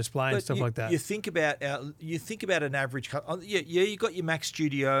studio display and But stuff like that. You think about an average. You got your Mac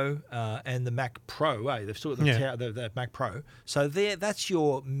Studio and the Mac Pro. They've still got the Mac Pro. So that's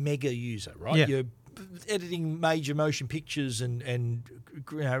your mega user, right? Yeah. You're editing major motion pictures and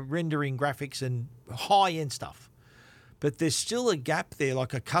rendering graphics and high end stuff. But there's still a gap there,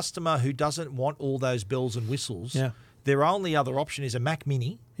 like a customer who doesn't want all those bells and whistles. Yeah. Their only other option is a Mac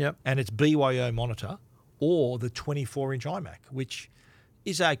Mini and its BYO monitor or the 24-inch iMac, which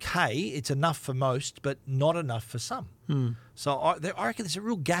is okay. It's enough for most, but not enough for some. So I reckon there's a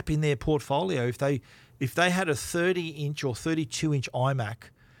real gap in their portfolio. If they had a 30-inch or 32-inch iMac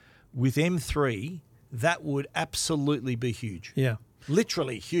with M3, that would absolutely be huge. Yeah.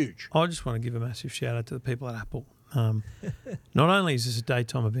 Literally huge. I just want to give a massive shout out to the people at Apple. Not only is this a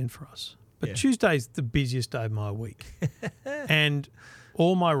daytime event for us, but Tuesday's the busiest day of my week. And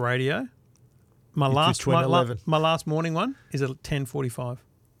all my radio, my last morning one is at 10:45.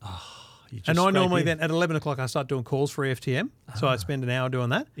 And I normally then at 11 o'clock I start doing calls for EFTM. So I spend an hour doing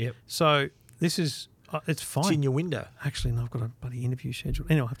that. Yep. So this is it's fine. It's in your window. Actually, no, I've got a bloody interview schedule.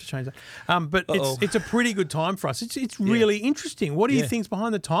 Anyway, I have to change that. But it's a pretty good time for us. It's really interesting. What do you think's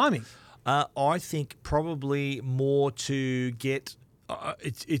behind the timing? I think probably more to get.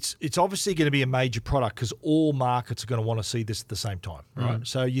 It's obviously going to be a major product because all markets are going to want to see this at the same time, right?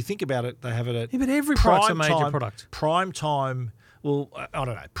 So you think about it, they have it at but every product's a major product. Prime time. Well, I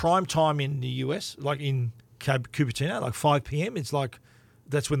don't know. Prime time in the US, like in Cupertino, like 5 p.m. It's like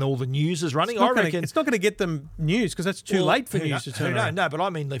That's when all the news is running. It's not I reckon it's not going to get them news because that's too late for who news to knows? turn around. No, but I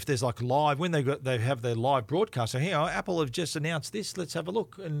mean, if there's like live, when they have their live broadcast, so here, Apple have just announced this, let's have a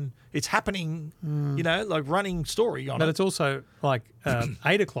look. And it's happening, like running story on But it. it's also like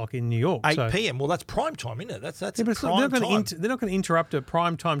 8 o'clock in New York. 8 so. p.m. Well, that's prime time, isn't it? That's Yeah, but it's not- prime they're time. not going to interrupt a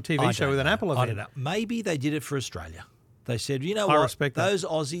prime time TV show with an Apple event. I don't know. Maybe they did it for Australia. They said, you know I what? respect that. Those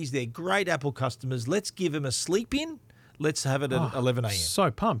Aussies, they're great Apple customers. Let's give them a sleep in. Let's have it at 11 a.m.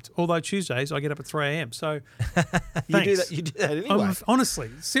 So pumped. Although Tuesdays I get up at 3 a.m. So You do that anyway. honestly,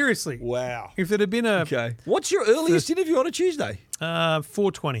 seriously. Wow. If it had been a Okay. What's your earliest interview on a Tuesday?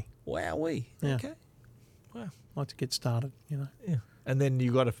 4:20, Wowee. Yeah. Okay. Wow. like to get started, Yeah. And then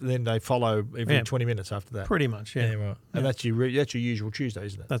then they follow every 20 minutes after that. Pretty much, yeah. Right. And that's your usual Tuesday,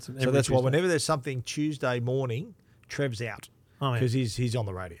 isn't it? That's so every that's why Tuesday. whenever there's something Tuesday morning, Trev's out Oh, yeah. because he's on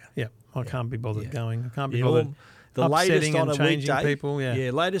the radio. Yeah, I can't be bothered going. I can't be Yeah, bothered. the latest upsetting on and a changing weekday, people.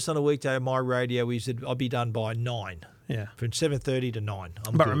 Yeah, latest on a weekday on my radio is that I'll be done by 9, yeah. from 7:30 to 9.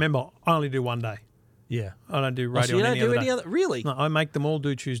 I'm But good. remember, I only do one day. Yeah. I don't do Oh, radio so you on don't any do other any day. other? Really? No, I make them all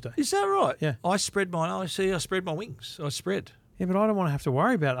do Tuesday. Is that right? Yeah. I spread mine. I spread my wings. I spread. Yeah, but I don't want to have to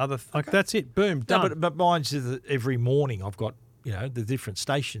worry about other. Like that's it. Boom, done. No, but mine's every morning. I've got the different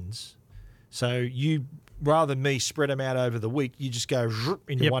stations. So you rather than me spread them out over the week, you just go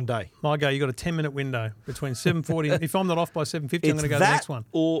into one day. I go. You got a 10-minute window between 7:40. If I'm not off by 7:50, I'm going to go to that the next one.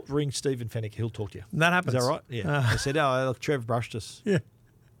 Or ring Stephen Fennick. He'll talk to you. That happens. Is that right? Yeah. I said, oh, look, Trev brushed us. Yeah.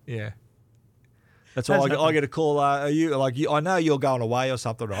 Yeah. That's all. I get a call. Are you like? I know you're going away or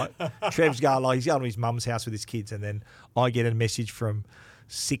something, right? Trev's going he's going to his mum's house with his kids, and then I get a message from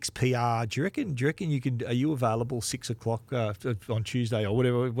 6PR. Do you reckon you can? Are you available 6 o'clock on Tuesday or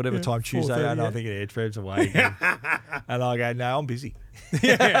whatever time Tuesday? 4:30, And I think Trev's away again. And I go, no, I'm busy.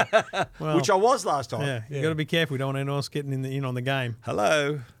 Well, Which I was last time. Yeah, you got to be careful. We don't want anyone else getting in on the game.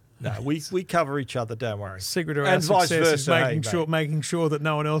 Hello. No, we cover each other. Don't worry. Secret of And our vice success is versa, making sure that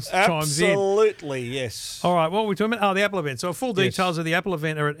no one else chimes in. Absolutely, yes. All right, what were we talking about? Oh, the Apple event. So full details of the Apple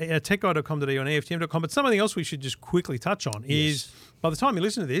event are at techguide.com.au and EFTM.com. But something else we should just quickly touch on is, by the time you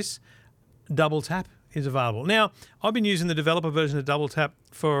listen to this, Double Tap is available. Now, I've been using the developer version of Double Tap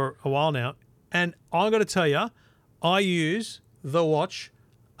for a while now, and I've got to tell you, I use the watch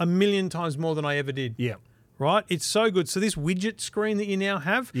a million times more than I ever did. Yeah. Right? It's so good. So this widget screen that you now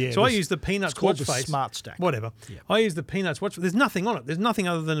have, so I use the Peanuts it's called watch the face. Smart Stack. Whatever. Yep. I use the Peanuts watch. There's nothing on it. There's nothing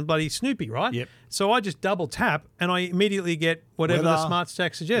other than bloody Snoopy, right? Yep. So I just double tap and I immediately get whatever the Weather. Smart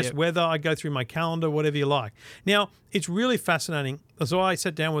Stack suggests. Yep. Whether I go through my calendar, whatever you like. Now, it's really fascinating. So I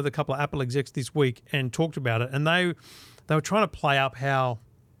sat down with a couple of Apple execs this week and talked about it, and they were trying to play up how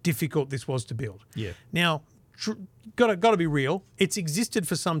difficult this was to build. Yeah. Now, got to be real. It's existed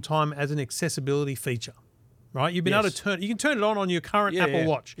for some time as an accessibility feature. Right, you've been able to you can turn it on your current Apple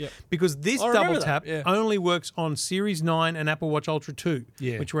Watch because this double tap only works on Series 9 and Apple Watch Ultra 2,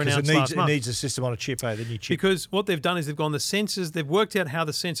 which were announced last month. It needs a system on a chip, the new chip. Because what they've done is they've gone the sensors, they've worked out how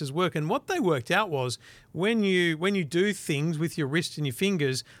the sensors work, and what they worked out was when you do things with your wrist and your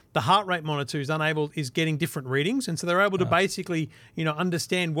fingers, the heart rate monitor is getting different readings, and so they're able to basically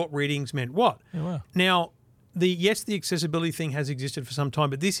understand what readings meant what. Oh, wow. Now, the accessibility thing has existed for some time,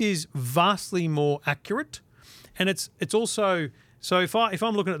 but this is vastly more accurate. And it's also, so if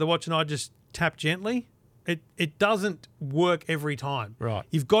I'm looking at the watch and I just tap gently, it doesn't work every time. Right.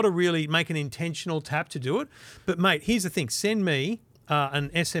 You've got to really make an intentional tap to do it. But mate, here's the thing: send me an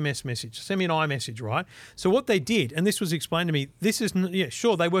SMS message, send me an iMessage, right? So what they did, and this was explained to me, this is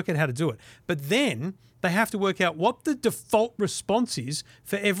sure they work out how to do it, but then they have to work out what the default response is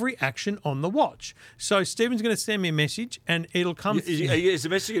for every action on the watch. So Stephen's going to send me a message, and it'll come. Is the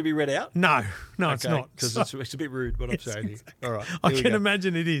message going to be read out? No, it's not. Because it's a bit rude what I'm saying here. All right. I can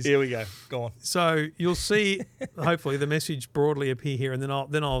imagine it is. Here we go. Go on. So you'll see, hopefully, the message broadly appear here, and then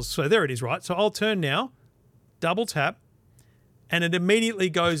I'll. So there it is, right? So I'll turn now, double tap, and it immediately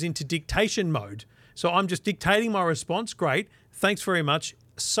goes into dictation mode. So I'm just dictating my response. Great. Thanks very much.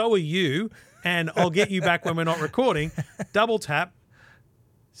 So are you. And I'll get you back when we're not recording. Double tap,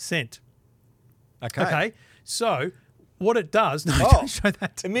 sent. Okay. So what it does... No, don't show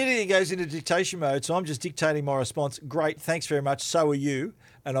that. Immediately goes into dictation mode, so I'm just dictating my response. Great, thanks very much. So are you.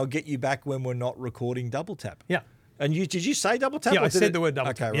 And I'll get you back when we're not recording double tap. Yeah. And did you say double tap? Yeah, I said the word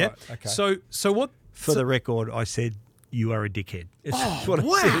double tap. Okay, right. Okay. So what... For the record, I said... You are a dickhead. That's what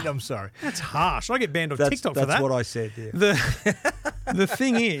I said. I'm sorry. That's harsh. I get banned off TikTok for that. That's what I said. Yeah. The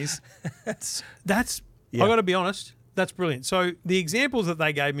thing is, I got to be honest. That's brilliant. So the examples that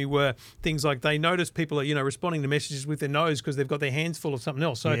they gave me were things like they notice people are, responding to messages with their nose because they've got their hands full of something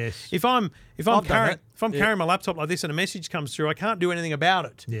else. So Yes. if I'm done carrying my laptop like this and a message comes through, I can't do anything about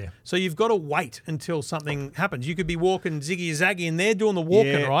it. Yeah. So you've got to wait until something happens. You could be walking ziggy-zaggy and they're doing the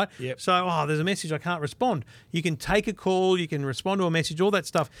walking, Yeah, right? yep. So, there's a message, I can't respond. You can take a call, you can respond to a message, all that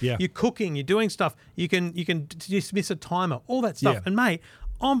stuff. Yeah. You're cooking, you're doing stuff. You can dismiss a timer, all that stuff. Yeah. And mate,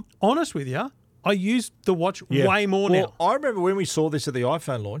 I'm honest with you, I use the watch way more now. I remember when we saw this at the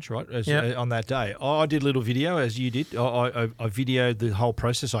iPhone launch, right, on that day. I did a little video, as you did. I videoed the whole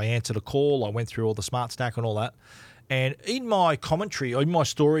process. I answered a call. I went through all the smart stack and all that. And in my commentary, in my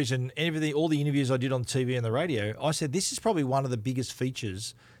stories and everything, all the interviews I did on TV and the radio, I said this is probably one of the biggest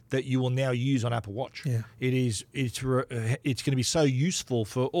features that you will now use on Apple Watch. Yeah. It's going to be so useful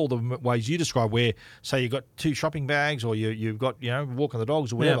for all the ways you describe, where say you've got 2 shopping bags or you've got walking the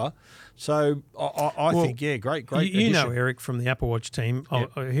dogs or whatever. Yeah. So I think great. You know Eric from the Apple Watch team.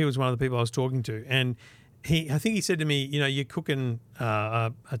 Yep. He was one of the people I was talking to, and I think he said to me, you're cooking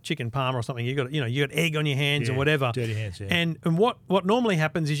a chicken parma or something. You got egg on your hands or whatever. Dirty hands. Yeah. And what normally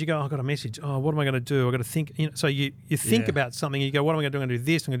happens is you go, I got a message. Oh, what am I going to do? I got to think. So you think about something. You go, what am I going to do? I'm going to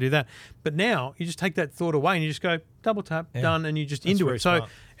do this. I'm going to do that. But now you just take that thought away and you just go double tap, done, and you just into it. So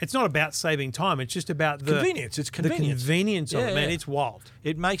it's not about saving time. It's just about the convenience. It's convenience. The convenience of it, man. It's wild.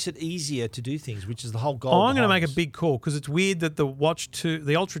 It makes it easier to do things, which is the whole goal. I'm going to make a big call because it's weird that the Watch 2,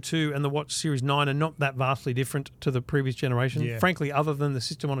 the Ultra 2 and the Watch Series 9 are not that vastly different to the previous generation. Yeah. Frankly, other than the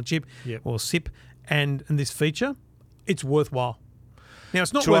system on a chip or SIP and this feature, it's worthwhile. Now,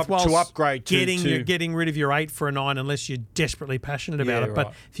 it's not worthwhile to upgrade getting rid of your 8 for a 9 unless you're desperately passionate about it.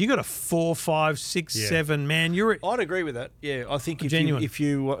 But if you got a 4, 5, 6, 7, man, I'd agree with that. Yeah, I think if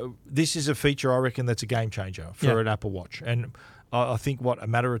you this is a feature I reckon that's a game changer for an Apple Watch. And I think a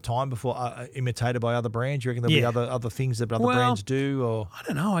matter of time before imitated by other brands. You reckon there'll be other things that other brands do? Or I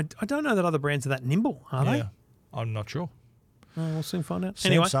don't know. I don't know that other brands are that nimble, are they? I'm not sure. We'll soon find out.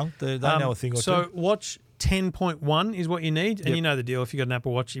 Samsung, they know a thing or two. So Watch 10.1 is what you need, and you know the deal. If you've got an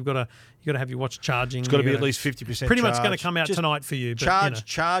Apple Watch, you've got to have your watch charging. It's got to be at least 50%. Pretty much going to come out tonight for you. But,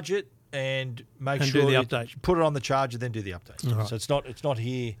 charge it, and make sure do the update. Put it on the charger, then do the update. Right. So it's not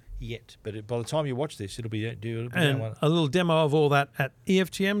here yet, but by the time you watch this, it'll be and a little demo of all that at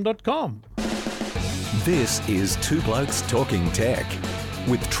EFTM.com. This is Two Blokes Talking Tech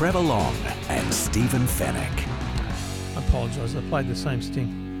with Trevor Long and Stephen Fennick. I apologise. I played the same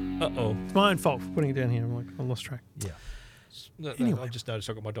sting. Uh-oh. It's my own fault for putting it down here. I lost track. Yeah. Anyway. I just noticed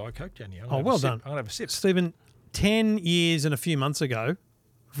I got my Diet Coke down here. Well done. I'm going to have a sip. Stephen, 10 years and a few months ago,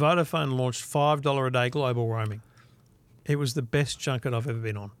 Vodafone launched $5 a day global roaming. It was the best junket I've ever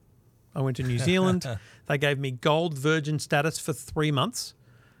been on. I went to New Zealand. They gave me gold virgin status for 3 months.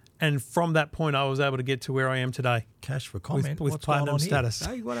 And from that point, I was able to get to where I am today. Cash for comment. With What's platinum going on status.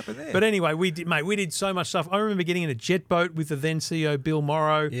 Here? Hey, what happened there? But anyway, we did so much stuff. I remember getting in a jet boat with the then CEO Bill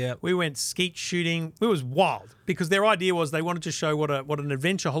Morrow. Yeah. We went skeet shooting. It was wild because their idea was they wanted to show what an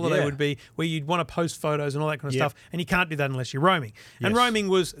adventure holiday would be, where you'd want to post photos and all that kind of stuff, and you can't do that unless you're roaming. Yes. And roaming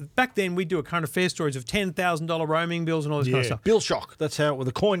was back then. We'd do a current affairs stories of $10,000 roaming bills and all this kind of stuff. Bill shock. That's how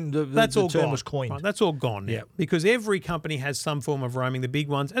the coin. That's all term gone. was coined. Right, that's all gone now because every company has some form of roaming. The big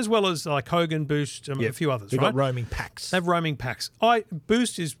ones, as well as like Hogan, Boost, a few others. They've got roaming packs. They have roaming packs.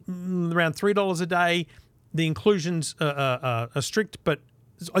 Boost is around $3 a day. The inclusions are strict, but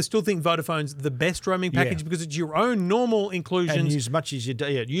I still think Vodafone's the best roaming package because it's your own normal inclusions. And use as much as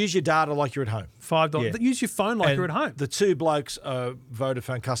use your data like you're at home. $5. Yeah. Use your phone like you're at home. The Two Blokes are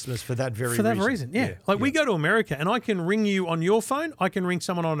Vodafone customers for that very reason. Yeah. We go to America and I can ring you on your phone. I can ring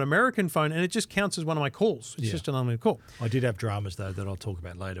someone on an American phone and it just counts as one of my calls. It's just an unlimited call. I did have dramas though that I'll talk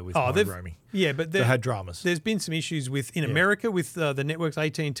about later with my roaming. Yeah, but they had dramas. There's been some issues in America with the networks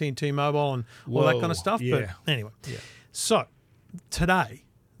AT&T and T-Mobile and all that kind of stuff. Yeah. But anyway, so today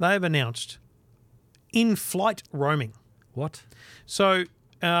they have announced in-flight roaming. What? So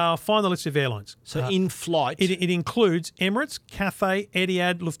find the list of airlines. So in-flight? It includes Emirates, Cathay,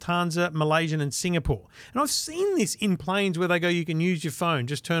 Etihad, Lufthansa, Malaysian and Singapore. And I've seen this in planes where they go, you can use your phone,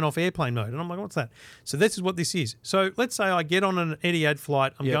 just turn off airplane mode. And I'm like, what's that? So this is what this is. So let's say I get on an Etihad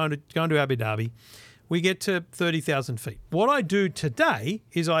flight. I'm going to Abu Dhabi. We get to 30,000 feet. What I do today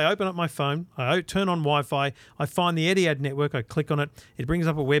is I open up my phone, I turn on Wi-Fi, I find the Etihad network, I click on it, it brings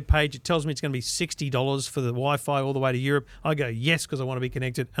up a web page, it tells me it's going to be $60 for the Wi-Fi all the way to Europe. I go, yes, because I want to be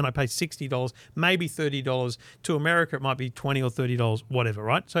connected, and I pay $60, maybe $30. To America, it might be $20 or $30, whatever,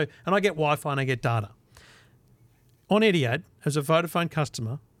 right? So, and I get Wi-Fi and I get data. On Etihad, as a Vodafone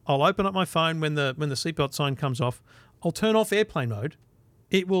customer, I'll open up my phone when the seatbelt sign comes off, I'll turn off airplane mode,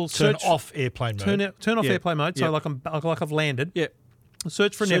 It will turn search, off airplane mode. turn off Yeah. airplane mode. So Yep. like I've landed. Yeah.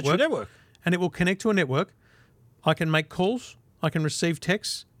 Search for a Search network. for network. And it will connect to a network. I can make calls. I can receive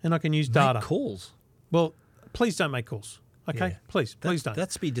texts, and I can use data. Make calls. Well, please don't make calls. Okay, Yeah. please don't.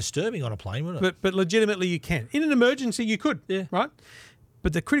 That's be disturbing on a plane, wouldn't it? But legitimately, you can. In an emergency, you could. Yeah. Right.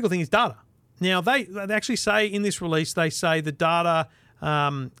 But the critical thing is data. Now they actually say in this release, they say the data.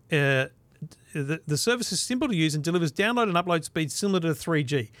 The service is simple to use and delivers download and upload speeds similar to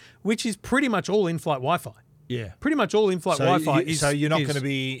 3G, which is pretty much all in-flight Wi-Fi. Yeah. Pretty much all in-flight Wi-Fi is. So you're not is- going to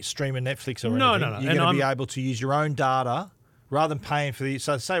be streaming Netflix or No, anything. no. You're And going to be I'm- able to use your own data rather than paying for the.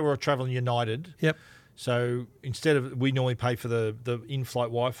 So say we're traveling United. Yep. So instead of we normally pay for the in-flight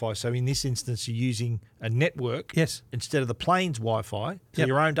Wi-Fi. So in this instance, you're using a network. Yes. Instead of the plane's Wi-Fi, to Yep.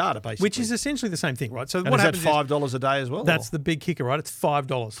 your own data, basically. Which is essentially the same thing, right? So and what is that happens $5 a day as well? that's or the big kicker, right? It's $5.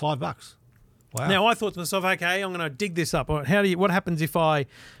 $5. Wow. Now I thought to myself, okay, I'm going to dig this up. What happens if I'm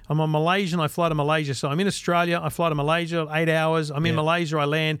on Malaysia and I fly to Malaysia? So I'm in Australia, I fly to Malaysia, 8 hours. I'm in Yeah. Malaysia, I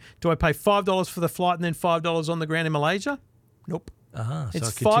land. Do I pay $5 for the flight and then $5 on the ground in Malaysia? Nope. so It's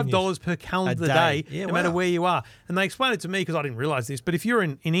it continues. $5 per calendar A day, day. Yeah, no matter wow. where you are. And they explained it to me because I didn't realise this. But if you're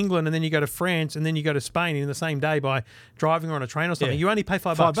in England and then you go to France and then you go to Spain in the same day by driving or on a train or something, Yeah. you only pay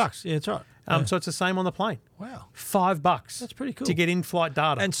 $5. $5. Yeah, that's right. Yeah. So it's the same on the plane. Wow. $5. That's pretty cool. To get in-flight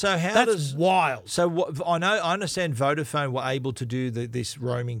data. And so how That's does wild. So what I understand Vodafone were able to do this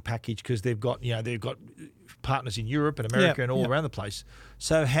roaming package because they've got partners in Europe and America and all around the place.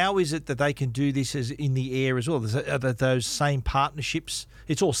 So how is it that they can do this as in the air as well? Are those same partnerships?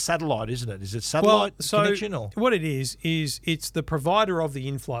 It's all satellite, isn't it? Is it satellite connection or? What it is it's the provider of the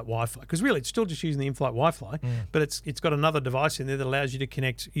in-flight Wi-Fi, because really it's still just using the in-flight Wi-Fi, but it's got another device in there that allows you to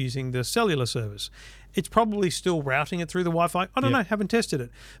connect using the cellular service. It's probably still routing it through the Wi-Fi. I don't know, haven't tested it,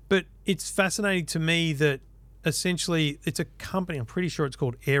 but it's fascinating to me that essentially it's a company. I'm pretty sure it's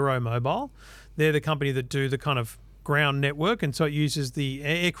called Aero Mobile. They're the company that do the kind of ground network, and so it uses the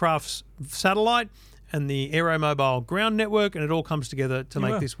aircraft's satellite and the Aero Mobile ground network, and it all comes together to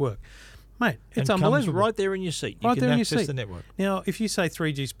make this work. Mate, it's and unbelievable. Comes right there in your seat. You Right can there in your access seat. the network. Now, if you say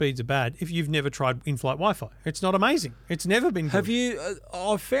 3G speeds are bad, if you've never tried in-flight Wi-Fi, it's not amazing. It's never been good. Have you?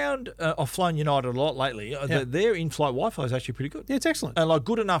 I've found I've flown United a lot lately. Their in-flight Wi-Fi is actually pretty good. Yeah, it's excellent. And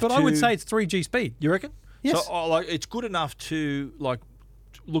good enough. But I would say it's 3G speed. You reckon? Yes. So it's good enough to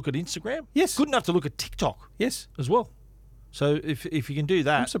look at Instagram. Yes. Good enough to look at TikTok Yes. as well. So if you can do I'm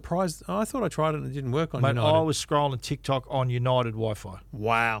that, surprised. I thought I tried it and it didn't work on mate, United. I was scrolling TikTok on United Wi-Fi.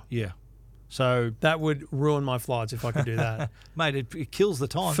 Wow. Yeah. So That would ruin my flights if I could do that. mate, it kills the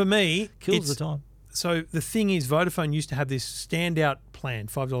time. For me, kills the time. So the thing is, Vodafone used to have this standout plan,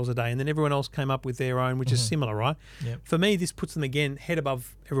 $5 a day, and then everyone else came up with their own, which is similar, right? Yep. For me, this puts them again head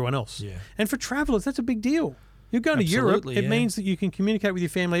above everyone else. Yeah. And for travellers, that's a big deal. You're going to Europe. Absolutely, It yeah. means that you can communicate with your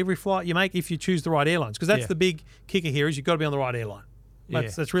family every flight you make if you choose the right airlines, because that's Yeah. the big kicker here is you've got to be on the right airline.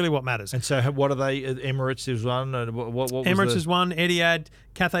 That's really what matters. And so what are they? Emirates is one. And what was Emirates the, is one, Etihad,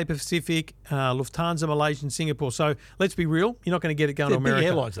 Cathay Pacific, Lufthansa, Malaysia, and Singapore. So let's be real, you're not going to get it going They're to big America.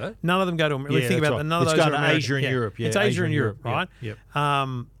 airlines, though. None of them go to America. Yeah, Think that's about right. it. None of It's those going are to American. Asia and Europe. Yeah, it's Asia and Europe, yeah, right? yep.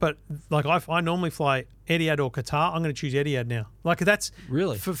 But I normally fly Etihad or Qatar. I'm going to choose Etihad now. That's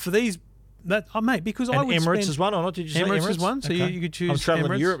Really? for these. Mate, because I And would Emirates spend, is one or not? Did you say Emirates Emirates? is one, so you could choose I'm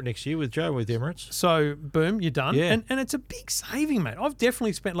traveling Emirates. to Europe next year with Joe with Emirates. So boom, you're done. Yeah. And it's a big saving, mate. I've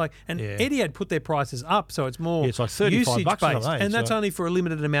definitely spent Yeah. Etihad put their prices up, so it's more Yeah, it's like $35 usage or based, something, and that's so- only for a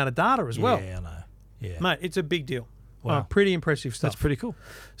limited amount of data as well. Yeah, I know. Yeah, Mate, it's a big deal. Wow. Pretty impressive stuff. that's pretty cool.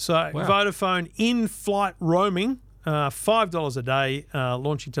 So Wow. Vodafone in-flight roaming, $5 a day,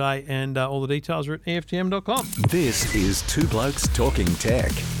 launching today, and all the details are at EFTM.com. This is Two Blokes Talking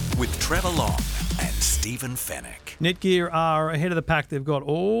Tech with Trevor Long and Stephen Fennick. Netgear are ahead of the pack. They've got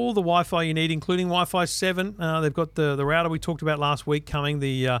all the Wi-Fi you need, including Wi-Fi 7. They've got the router we talked about last week coming,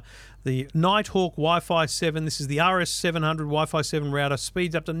 the Nighthawk Wi-Fi 7. This is the RS700 Wi-Fi 7 router.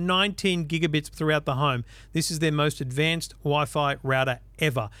 Speeds up to 19 gigabits throughout the home. This is their most advanced Wi-Fi router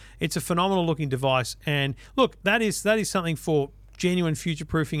ever. It's a phenomenal looking device. And look, that is something for genuine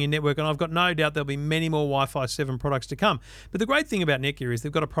future-proofing in network, and I've got no doubt there'll be many more Wi-Fi 7 products to come. But the great thing about Netgear is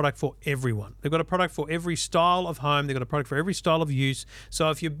they've got a product for everyone. They've got a product for every style of home. They've got a product for every style of use.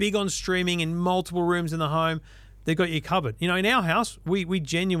 So if you're big on streaming in multiple rooms in the home, they've got you covered. You know, in our house, we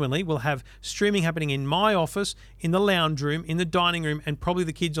genuinely will have streaming happening in my office, in the lounge room, in the dining room, and probably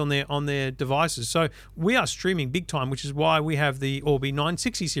the kids on their devices. So we are streaming big time, which is why we have the Orbi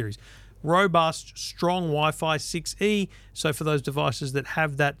 960 series. Robust, strong Wi-Fi 6E. So for those devices that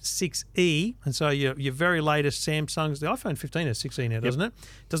have that 6E, and so your very latest Samsungs, the iPhone 15 has 6E now, doesn't it?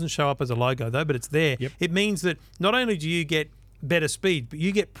 It doesn't show up as a logo though, but it's there. Yep. It means that not only do you get better speed, but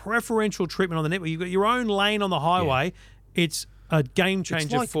you get preferential treatment on the network. You've got your own lane on the highway. It's a game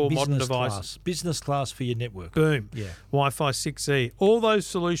changer like for modern business devices. class. Business class for your network. Boom. Yeah. Wi-Fi 6E. All those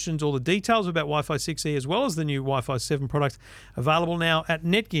solutions, all the details about Wi-Fi 6E, as well as the new Wi-Fi 7 product, available now at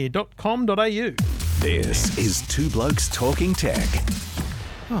netgear.com.au. This is Two Blokes Talking Tech.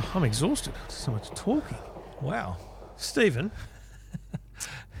 Oh, I'm exhausted. So much talking. Wow. Stephen,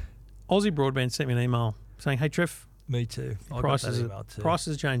 Aussie Broadband sent me an email saying, "Hey, Trev, Me too. I got that prices email too.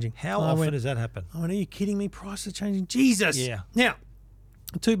 are changing." How I often went, does that happen? I went, "Are you kidding me? Prices are changing." Jesus. Yeah. Now,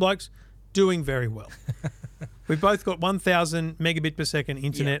 two blokes doing very well. We've both got 1,000 megabit per second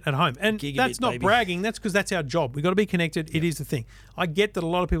internet at home. And Gigabit, that's not baby. bragging. That's because that's our job. We've got to be connected. It is the thing. I get that a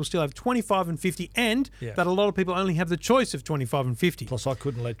lot of people still have 25 and 50 and that a lot of people only have the choice of 25 and 50. Plus, I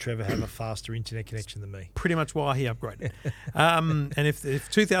couldn't let Trevor have a faster internet connection than me. Pretty much why he upgraded. And if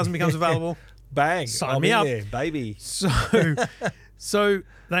 2,000 becomes available, Bang. sign I'm me in up. there, baby. So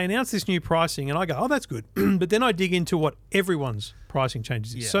they announced this new pricing and I go, oh, that's good. But then I dig into what everyone's pricing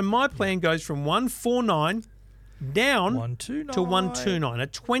changes is. Yeah. So my plan goes from $149 down 129. to $129, a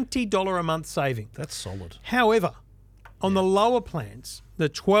 $20 a month saving. That's solid. However, on the lower plans, the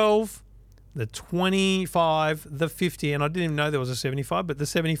 12, the 25, the 50, and I didn't even know there was a 75, but the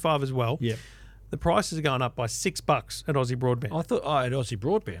 75 as well. Yeah. The prices are going up by $6 at Aussie Broadband. I thought at Aussie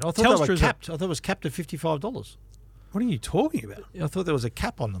Broadband. I thought they were Telstra's capped. I thought it was capped at $55. What are you talking about? I thought there was a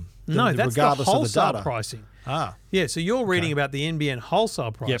cap on them. No, that's the regardless of the wholesale data. pricing. Ah. Yeah, so you're reading about the NBN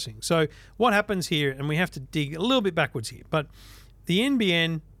wholesale pricing. So what happens here, and we have to dig a little bit backwards here, but the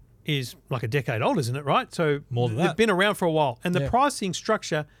NBN is like a decade old, isn't it, right? So More than they've that. been around for a while. And the Yeah. pricing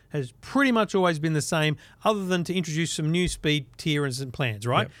structure has pretty much always been the same, other than to introduce some new speed tiers and plans,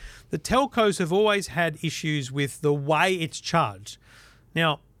 right? Yep. The telcos have always had issues with the way it's charged.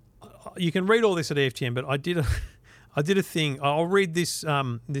 Now, you can read all this at EFTM, but I did a thing. I'll read this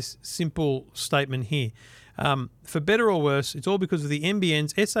this simple statement here. For better or worse, it's all because of the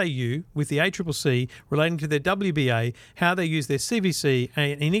NBN's SAU with the ACCC relating to their WBA, how they use their CVC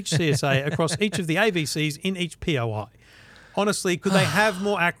in each CSA across each of the AVCs in each POI. Honestly, could they have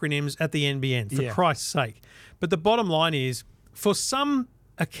more acronyms at the NBN, for Christ's sake? But the bottom line is, for some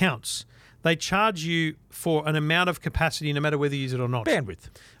accounts, they charge you for an amount of capacity no matter whether you use it or not. Bandwidth.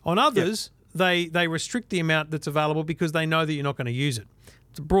 On others, they restrict the amount that's available because they know that you're not going to use it.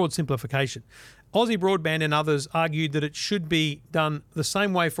 It's a broad simplification. Aussie Broadband and others argued that it should be done the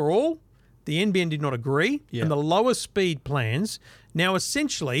same way for all. The NBN did not agree. Yeah. And the lower speed plans, now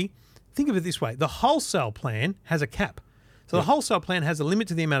essentially, think of it this way, the wholesale plan has a cap. So the wholesale plan has a limit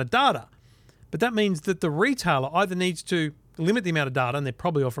to the amount of data. But that means that the retailer either needs to limit the amount of data, and they're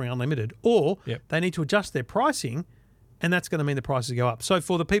probably offering unlimited, or they need to adjust their pricing, and that's going to mean the prices go up. So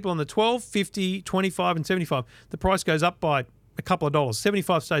for the people on the 12, 50, 25 and 75, the price goes up by a couple of dollars.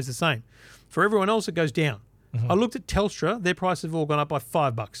 75 stays the same. For everyone else, it goes down. I looked at Telstra. Their prices have all gone up by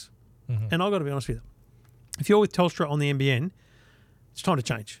 $5. And I've got to be honest with you. If you're with Telstra on the NBN, it's time to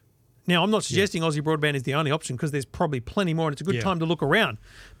change. Now, I'm not suggesting Aussie Broadband is the only option because there's probably plenty more and it's a good time to look around.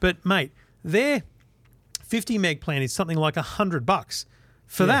 But, mate, their 50 meg plan is something like $100.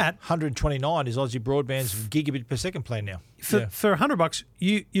 For that, 129 is Aussie Broadband's gigabit per second plan now. for $100,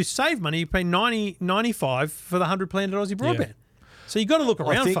 you save money. You pay $95 for the 100 plan at Aussie Broadband. So you've got to look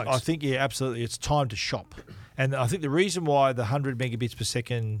around, folks. I think, absolutely. It's time to shop. And I think the reason why the 100 megabits per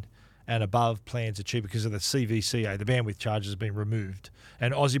second and above plans are cheap because of the CVCA, the bandwidth charges have been removed.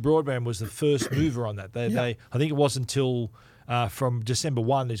 And Aussie Broadband was the first mover on that. They I think it wasn't until from December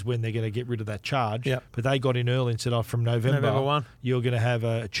 1 is when they're going to get rid of that charge. Yep. But they got in early and said, from November 1. You're going to have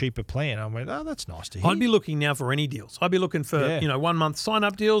a cheaper plan. I went, oh, that's nice to hear. I'd be looking now for any deals. I'd be looking for 1 month sign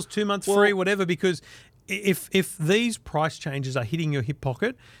up deals, 2 months free, whatever, because if these price changes are hitting your hip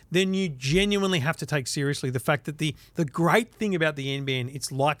pocket, then you genuinely have to take seriously the fact that the great thing about the NBN,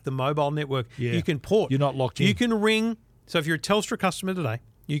 it's like the mobile network. Yeah. You can port. You're not locked in. You can ring. So if you're a Telstra customer today,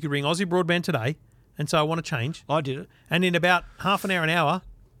 you could ring Aussie Broadband today and say, I want to change. I did it. And in about half an hour,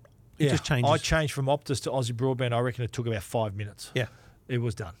 it just changes. I changed from Optus to Aussie Broadband. I reckon it took about 5 minutes. Yeah. It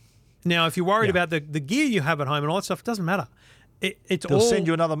was done. Now, if you're worried about the gear you have at home and all that stuff, it doesn't matter. They'll send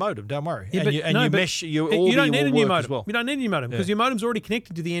you another modem, don't worry. Yeah, you don't need a new modem. as well. You don't need a new modem because your modem's already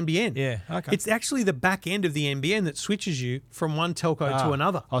connected to the NBN. Yeah, okay. It's actually the back end of the NBN that switches you from one telco to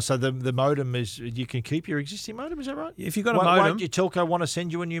another. Oh, so the modem is, you can keep your existing modem, is that right? If you've got a modem. Won't your telco want to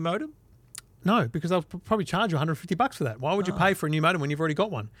send you a new modem? No, because they'll probably charge you $150 for that. Why would you pay for a new modem when you've already got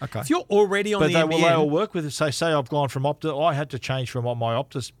one? Okay. If you're already on the NBN... But will they all work with it? Say I've gone from Optus... I had to change from my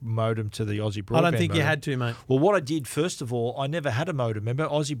Optus modem to the Aussie Broadband I don't think you modem. had to, mate. Well, what I did, first of all, I never had a modem. Remember,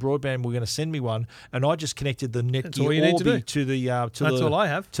 Aussie Broadband were going to send me one, and I just connected the Netgear Orbi to the... That's all I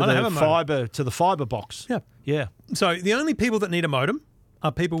have. I don't have a modem. To the fibre box. Yeah. Yeah. So the only people that need a modem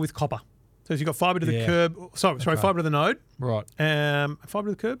are people with copper. So if you've got fibre to the curb... Sorry, fibre to the node. Right. Fibre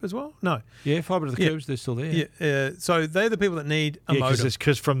to the curb as well? No. Yeah, fibre to the curbs, they're still there. Yeah. So they're the people that need a modem.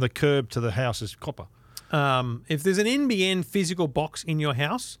 Because from the curb to the house is copper. If there's an NBN physical box in your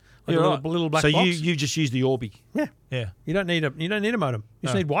house, like a little black box... So you just use the Orbi? Yeah. Yeah. You don't need a modem. You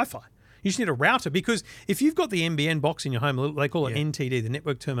just need Wi-Fi. You just need a router, because if you've got the NBN box in your home, they call it NTD, the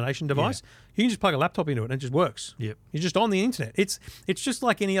network termination device, you can just plug a laptop into it and it just works. Yep. You're just on the internet. It's just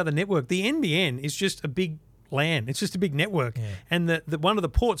like any other network. The NBN is just a big LAN. It's just a big network. Yeah. And the one of the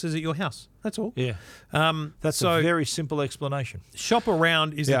ports is at your house. That's all. Yeah. That's a very simple explanation. Shop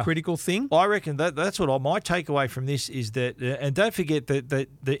around is the critical thing. I reckon that's what my takeaway from this is that, and don't forget that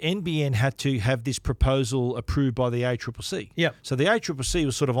the NBN had to have this proposal approved by the ACCC. Yeah. So the ACCC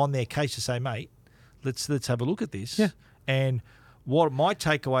was sort of on their case to say, mate, let's have a look at this. Yeah. And what my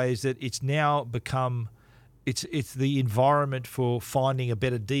takeaway is that it's now become... It's the environment for finding a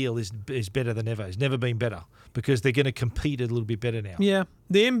better deal is better than ever. It's never been better because they're going to compete a little bit better now. Yeah.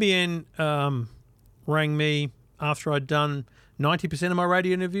 The NBN rang me after I'd done 90% of my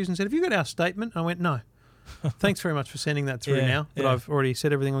radio interviews and said, have you got our statement? I went, no. Thanks very much for sending that through now that I've already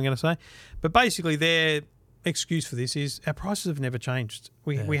said everything I'm going to say. But basically their excuse for this is our prices have never changed.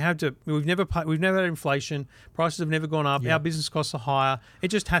 We've never had inflation. Prices have never gone up. Our business costs are higher. It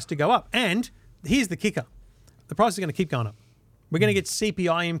just has to go up. And here's the kicker. The price is going to keep going up. We're going to get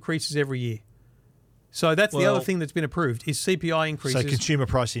CPI increases every year. So that's the other thing that's been approved is CPI increases. So consumer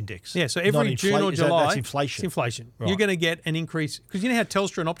price index. Yeah, so every June or July. That's inflation. It's inflation. Right. You're going to get an increase. Because you know how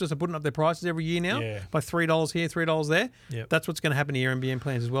Telstra and Optus are putting up their prices every year now? By $3 here, $3 there? Yep. That's what's going to happen to your NBN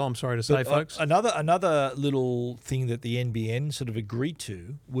plans as well, I'm sorry to say, folks. Another little thing that the NBN sort of agreed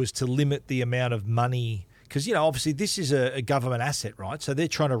to was to limit the amount of money. Because, obviously this is a government asset, right? So they're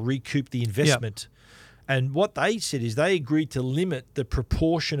trying to recoup the investment. Yep. And what they said is they agreed to limit the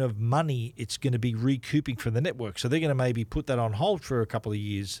proportion of money it's going to be recouping from the network. So they're going to maybe put that on hold for a couple of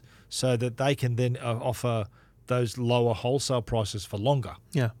years so that they can then offer those lower wholesale prices for longer.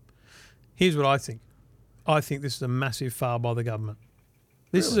 Yeah. Here's what I think. I think this is a massive fail by the government.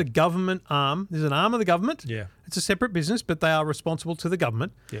 This is a government arm. This is an arm of the government. Yeah. It's a separate business, but they are responsible to the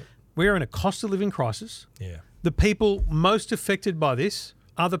government. Yeah. We're in a cost of living crisis. Yeah. The people most affected by this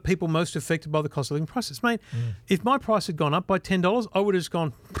are the people most affected by the cost of living prices. Mate, if my price had gone up by $10, I would have just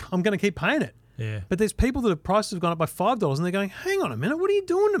gone, I'm going to keep paying it. Yeah. But there's people that have prices have gone up by $5 and they're going, hang on a minute, what are you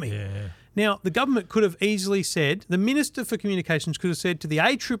doing to me? Yeah. Now, the government could have easily said, the Minister for Communications could have said to the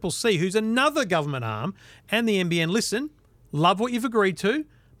ACCC, who's another government arm, and the NBN, listen, love what you've agreed to,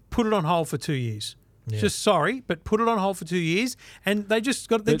 put it on hold for 2 years. Yeah. Just sorry, but put it on hold for 2 years, and they've just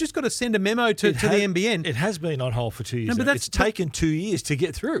got to send a memo to the NBN. It has been on hold for 2 years. No, but it's taken 2 years to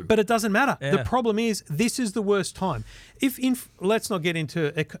get through. But it doesn't matter. Yeah. The problem is this is the worst time. Let's not get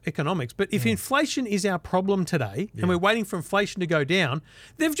into economics, but if inflation is our problem today, and we're waiting for inflation to go down,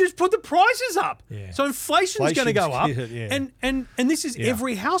 they've just put the prices up. Yeah. So inflation's going to go up, and this is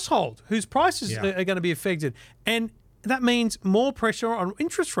every household whose prices are going to be affected, and that means more pressure on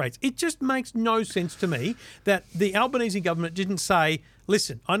interest rates. It just makes no sense to me that the Albanese government didn't say,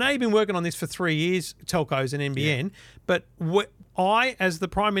 listen, I know you've been working on this for 3 years, telcos and NBN, but I, as the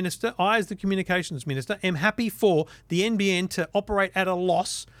Prime Minister, I, as the Communications Minister, am happy for the NBN to operate at a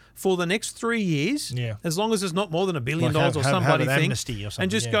loss for the next 3 years, as long as it's not more than $1 billion or some bloody thing, and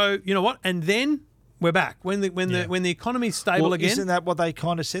just go, you know what, and then we're back when the economy's stable again. Isn't that what they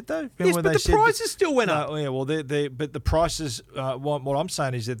kind of said though? Yes, but the prices still went up. Yeah, well, but the prices. What I'm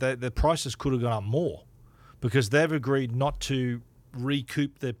saying is that the prices could have gone up more because they've agreed not to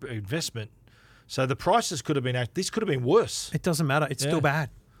recoup their investment. So the prices could have been. This could have been worse. It doesn't matter. It's still bad.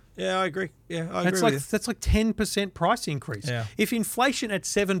 Yeah, I agree. Yeah, I agree with you. That's like 10% price increase. Yeah. If inflation at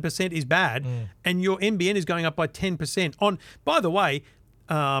 7% is bad, and your NBN is going up by 10% on. By the way.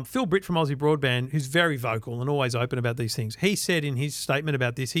 Phil Britt from Aussie Broadband, who's very vocal and always open about these things, he said in his statement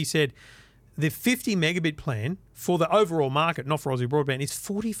about this, he said the 50 megabit plan for the overall market, not for Aussie Broadband, is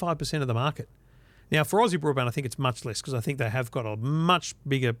 45% of the market. Now, for Aussie Broadband, I think it's much less because I think they have got a much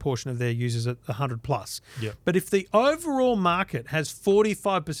bigger portion of their users at 100 plus. Yep. But if the overall market has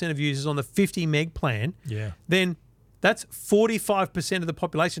 45% of users on the 50 meg plan, then that's 45% of the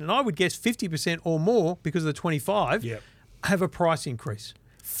population. And I would guess 50% or more, because of the 25, have a price increase.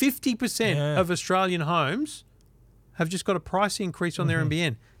 50% of Australian homes have just got a price increase on their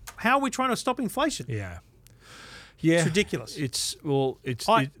NBN. How are we trying to stop inflation? Yeah. It's ridiculous.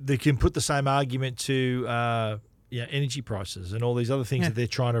 They can put the same argument to energy prices and all these other things that they're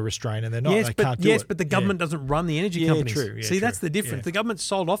trying to restrain, and they're not. They can't do it. But the government doesn't run the energy companies. True. Yeah, See, that's the difference. The government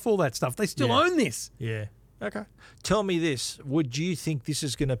sold off all that stuff. They still own this. Yeah. Okay. Tell me this: would you think this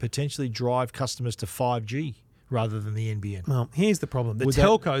is going to potentially drive customers to 5G rather than the NBN? Well, here's the problem: the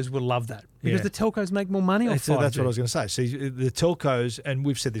telcos will love that because the telcos make more money off 5G. That's what I was going to say. See, the telcos, and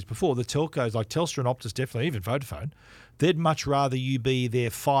we've said this before, the telcos like Telstra and Optus, definitely even Vodafone, they'd much rather you be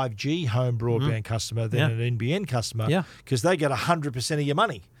their 5G home broadband customer than an NBN customer because they get 100% of your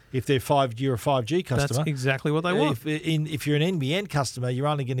money. If they're 5G or a 5G customer, that's exactly what they want. If you're an NBN customer, you're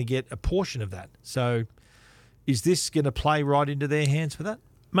only going to get a portion of that. So, is this going to play right into their hands for that,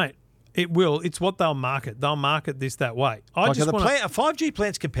 mate? It will. It's what they'll market. They'll market this that way. Are a 5G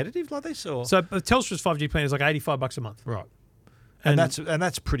plans competitive like this, or so? Telstra's 5G plan is like $85 a month, right? And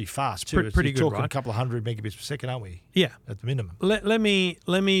that's pretty fast too. Pretty good, talking right? A couple of 100 megabits per second, aren't we? Yeah, at the minimum. Let me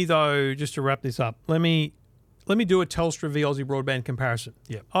though, just to wrap this up. Let me do a Telstra v Aussie broadband comparison.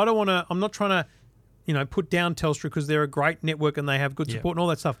 Yeah, I'm not trying to, put down Telstra because they're a great network and they have good support and all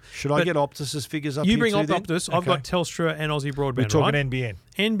that stuff. Should I get Optus's figures up? You here bring too, Optus. Okay. I've got Telstra and Aussie broadband. We're talking right? NBN.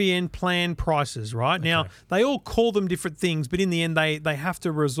 NBN plan prices, right? Okay. Now they all call them different things, but in the end they have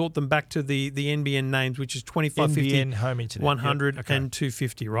to resort them back to the NBN names, which is 25, NBN 50, home internet, 100, and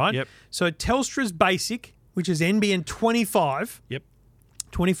 250, right? Yep. So Telstra's basic, which is NBN 25,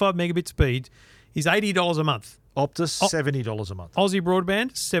 25 megabit speed, is $80 a month. Optus $70 a month. Aussie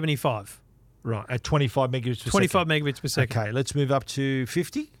broadband $75. Right, at 25 megabits per second. 25 megabits per second. Okay, let's move up to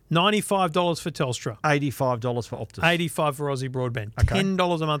 50. $95 for Telstra. $85 for Optus. $85 for Aussie broadband. Okay.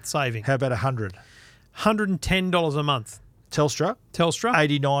 $10 a month saving. How about 100? $110 a month. Telstra.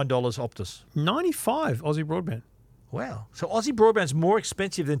 $89 Optus. $95 Aussie broadband. Wow. So Aussie broadband's more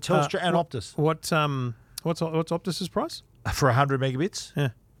expensive than Telstra and Optus. What's Optus's price? For 100 megabits? Yeah.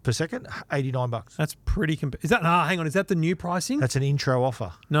 Per second, $89. That's pretty. Is that? Hang on. Is that the new pricing? That's an intro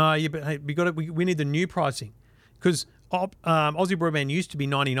offer. No, but hey, we need the new pricing because Aussie broadband used to be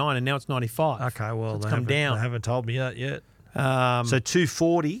 $99 and now it's $95. Okay, well it's come down. They haven't told me that yet. So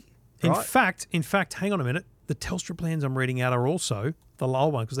 $240. Right? In fact, hang on a minute. The Telstra plans I'm reading out are also the low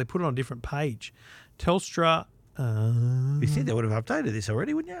one because they put it on a different page. Telstra. You think they would have updated this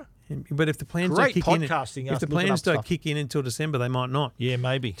already, wouldn't you? But if the plans don't kick in until December, they might not. Yeah,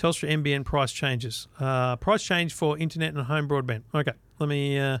 maybe. Telstra NBN price changes. Price change for internet and home broadband. Okay, let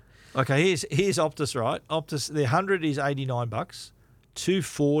me. Okay, here's Optus, right? Optus, the 100 is $89,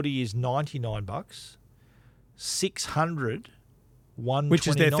 240 is $99, 600, 129, which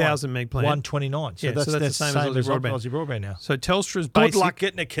is their 1,000 meg plan. 129. So that's the same as Aussie broadband now. So Telstra's basic. Good luck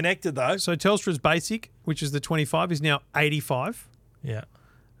getting it connected though. So Telstra's basic, which is the 25, is now 85. Yeah.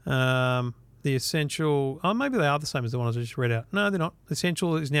 The essential, maybe they are the same as the one I just read out. No, they're not.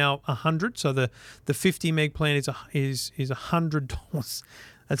 Essential is now 100. So the 50 meg plan is $100.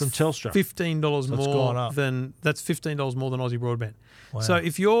 That's from Telstra. $15 more than $15 more than Aussie broadband. Wow. So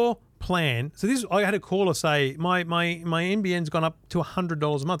if your plan, I had a caller say my NBN's gone up to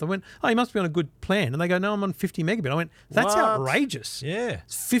 $100 a month. I went, you must be on a good plan, and they go, no, I'm on 50 megabit. I went, that's outrageous. Yeah,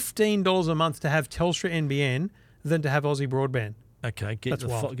 it's $15 a month to have Telstra NBN than to have Aussie broadband. Okay, get the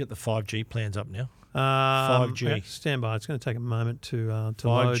 5G plans up now. 5G. Okay, stand by. It's going to take a moment to 5G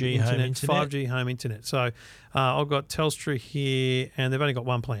load internet. 5G home internet. So I've got Telstra here, and they've only got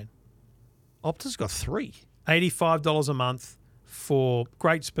one plan. Optus got 3. $85 a month for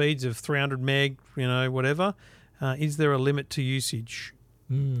great speeds of 300 meg, whatever. Is there a limit to usage?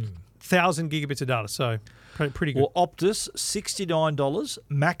 1,000 gigabits of data. So pretty good. Well, Optus, $69,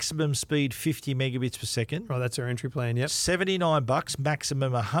 maximum speed 50 megabits per second. Right, that's our entry plan, yep. $79,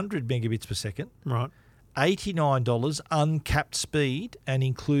 maximum 100 megabits per second. Right. $89, uncapped speed, and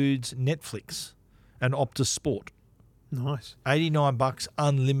includes Netflix and Optus Sport. Nice. $89,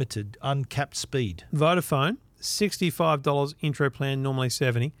 unlimited, uncapped speed. Vodafone, $65 intro plan, normally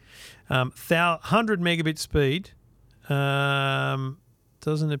 $70. 100 megabit speed.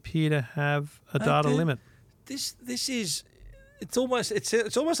 Doesn't appear to have a data limit. This is it's almost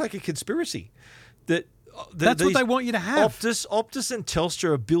like a conspiracy that that's what they want you to have. Optus and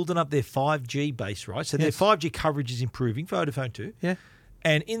Telstra are building up their 5G base, right? So their 5G coverage is improving. Vodafone too. Yeah.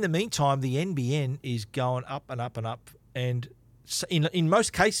 And in the meantime, the NBN is going up and up and up, and in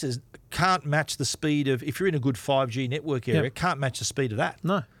most cases can't match the speed of, if you're in a good 5G network area, can't match the speed of that.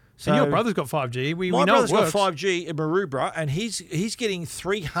 No. And your brother's got 5G. We my know brother's it works. got 5G in Maroubra, and he's getting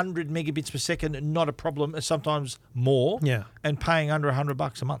 300 megabits per second, not a problem, sometimes more, and paying under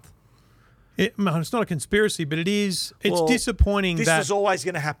 $100 a month. It's not a conspiracy, but it is. It's Well, disappointing this that was always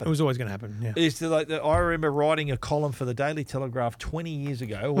going to happen. it was always going to happen. Yeah. It's I remember writing a column for the Daily Telegraph 20 years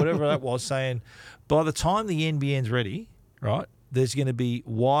ago, whatever that was, saying by the time the NBN's ready, right, there's going to be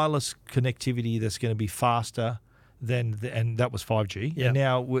wireless connectivity that's going to be faster and that was 5G. Yeah. And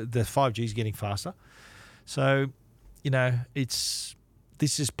now the 5G is getting faster. So, this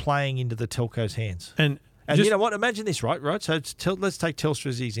is playing into the telco's hands. And you know what? Imagine this, right? So let's take Telstra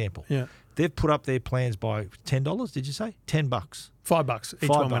as the example. Yeah. They've put up their plans by $10. Did you say $10? $5 each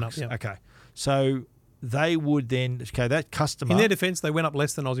one went up. Yeah. Okay. So they would then that customer In their defence, they went up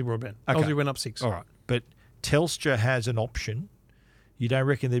less than Aussie Broadband. Okay. Aussie went up 6. All right, but Telstra has an option. You don't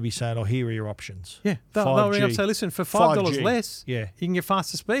reckon they'd be saying, "Oh, here are your options." Yeah, they'll ring up and say, "Listen, for $5 less, you can get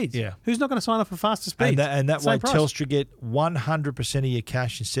faster speeds." Yeah. Who's not going to sign up for faster speeds? And that way, Same price. Telstra get 100% of your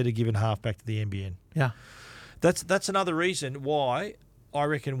cash instead of giving half back to the NBN. Yeah. That's another reason why I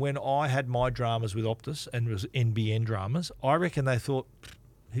reckon when I had my dramas with Optus and it was NBN dramas, I reckon they thought,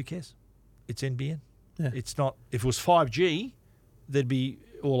 "Who cares? It's NBN. Yeah. It's not. If it was 5G, they'd be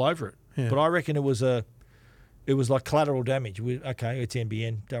all over it." Yeah. But I reckon it was like collateral damage. Okay, it's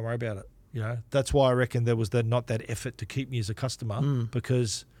NBN. Don't worry about it. That's why I reckon there was not that effort to keep me as a customer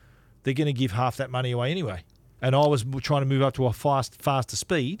because they're going to give half that money away anyway. And I was trying to move up to a faster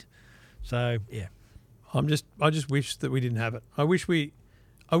speed. So yeah, I just wish that we didn't have it. I wish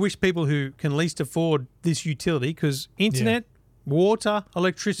people who can least afford this utility, because internet, water,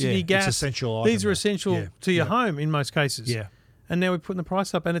 electricity, gas, it's essential. these are essential to your home in most cases. Yeah. And now we're putting the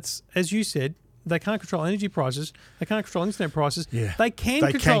price up, and it's, as you said, they can't control energy prices. They can't control internet prices. Yeah. They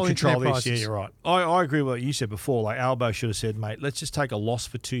can control internet this. prices. Yeah, you're right. I agree with what you said before. Like Albo should have said, mate, let's just take a loss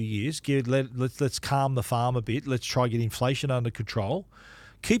for 2 years. Let's calm the farm a bit. Let's try get inflation under control.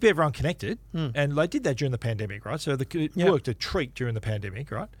 Keep everyone connected. And they did that during the pandemic, right? So it worked a treat during the pandemic,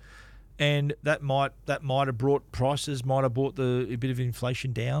 right? And that might have brought prices, might have brought a bit of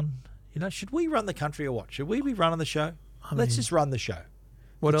inflation down. Should we run the country or what? Should we be running the show? Let's just run the show.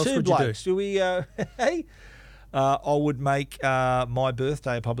 What else would you do? Do we? Hey, I would make my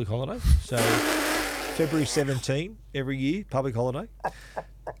birthday a public holiday. So February 17 every year, public holiday.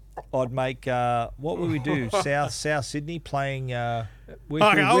 I'd make what would we do? South Sydney playing. I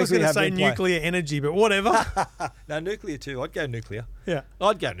was going to say nuclear energy, but whatever. No, nuclear too. I'd go nuclear. Yeah,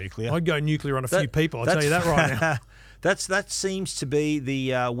 I'd go nuclear. I'd go nuclear on a few people. I'll tell you that right now. That seems to be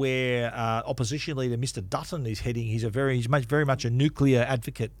the where opposition leader Mr. Dutton is heading. He's very much a nuclear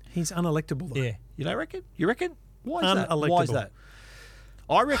advocate. He's unelectable, though. Yeah, you don't reckon? You reckon? Why is that? Unelectable. Why is that?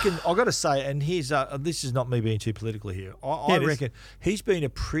 I reckon I've got to say, and here's this is not me being too political here. I reckon he's been a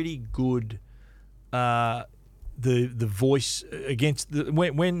pretty good the voice against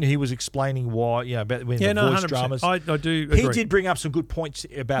when he was explaining why about when the voice 100%. dramas. I do agree. He did bring up some good points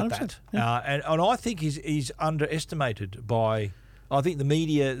about 100%, that, yeah. and I think he's underestimated by. I think the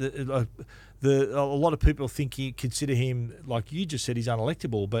media, a lot of people consider him, like you just said, he's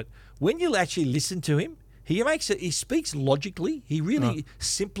unelectable. But when you actually listen to him, he speaks logically. He really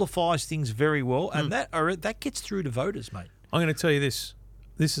simplifies things very well, and that gets through to voters, mate. I'm going to tell you this.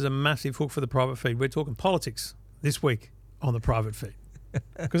 This is a massive hook for the private feed. We're talking politics this week on the private feed,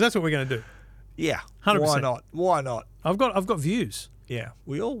 because that's what we're going to do. Yeah, 100%. Why not? I've got views. Yeah,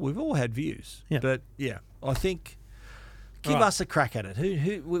 we've all had views. Yeah. But yeah, I think give us a crack at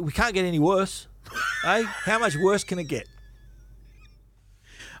it. We can't get any worse. Hey, how much worse can it get?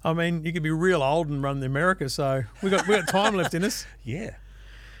 I mean, you could be real old and run America, so we got time left in us. Yeah.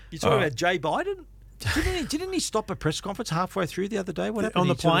 You talking about Jay Biden? Didn't he stop a press conference halfway through the other day? What happened? On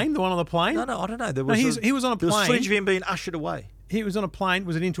the plane? The one on the plane? No, I don't know. There was he was on a plane. There was footage of him being ushered away. He was on a plane.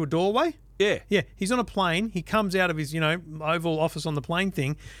 Was it into a doorway? Yeah. Yeah. He's on a plane. He comes out of his, Oval Office on the plane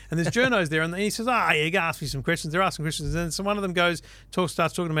thing, and there's journos there, and he says, you can ask me some questions. They're asking questions. And then one of them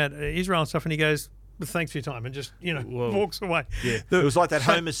starts talking about Israel and stuff, and he goes, well, thanks for your time, and just, walks away. Yeah. It was like that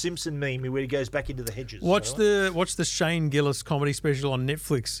Homer Simpson meme where he goes back into the hedges. Watch the Shane Gillis comedy special on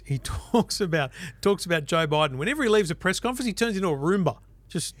Netflix. He talks about Joe Biden. Whenever he leaves a press conference, he turns into a Roomba.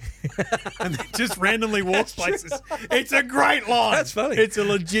 And just randomly walks places. It's a great line. That's funny. It's a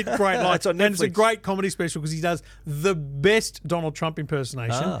legit great line. It's on Netflix. And it's a great comedy special because he does the best Donald Trump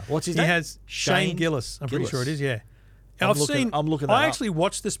impersonation. What's his name? He has Shane Gillis. I'm pretty sure it is, yeah. I'm looking that I up. actually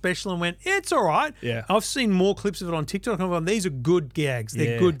watched the special and went, it's all right. Yeah. I've seen more clips of it on TikTok. I'm going, these are good gags.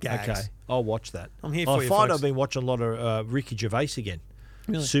 They're good gags. Okay. I'll watch that. I'm here for you, I find folks. I've been watching a lot of Ricky Gervais again.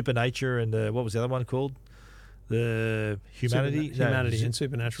 Really? Supernature and what was the other one called? The humanity and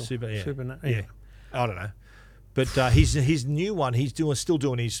supernatural. Yeah. I don't know. But his new one, he's still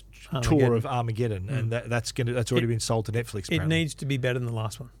doing his tour of Armageddon, and that's already been sold to Netflix. Apparently. It needs to be better than the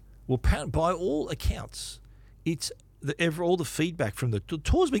last one. Well, by all accounts, it's all the feedback from the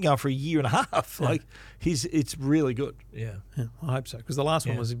tour's been going for a year and a half. Yeah. Like it's really good. Yeah, I hope so, because the last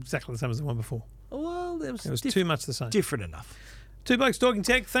one was exactly the same as the one before. Well, it was too much the same. Different enough. Two Blokes Talking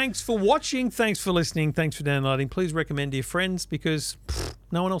Tech. Thanks for watching. Thanks for listening. Thanks for downloading. Please recommend to your friends, because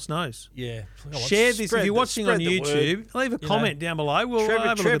no one else knows. Yeah. Share this. If you're watching on YouTube, leave a comment down below. We'll have a look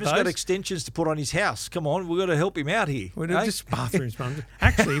at Trevor's those. got extensions to put on his house. Come on, we've got to help him out here. We're just bathrooms, Mum.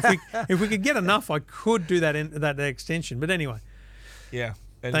 Actually, if we could get enough, I could do that extension. But anyway. Yeah.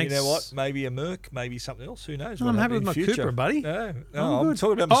 And thanks. You know what? Maybe a Merc, maybe something else. Who knows? I'm happy with my Cooper, buddy. No, I'm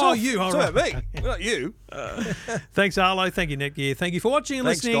talking about myself. Oh, you. I'm talking about me, not you. Thanks, Arlo. Thank you, Netgear. Thank you for watching and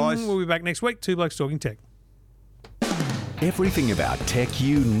listening. Guys. We'll be back next week. Two Blokes Talking Tech. Everything about tech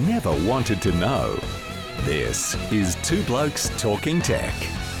you never wanted to know. This is Two Blokes Talking Tech.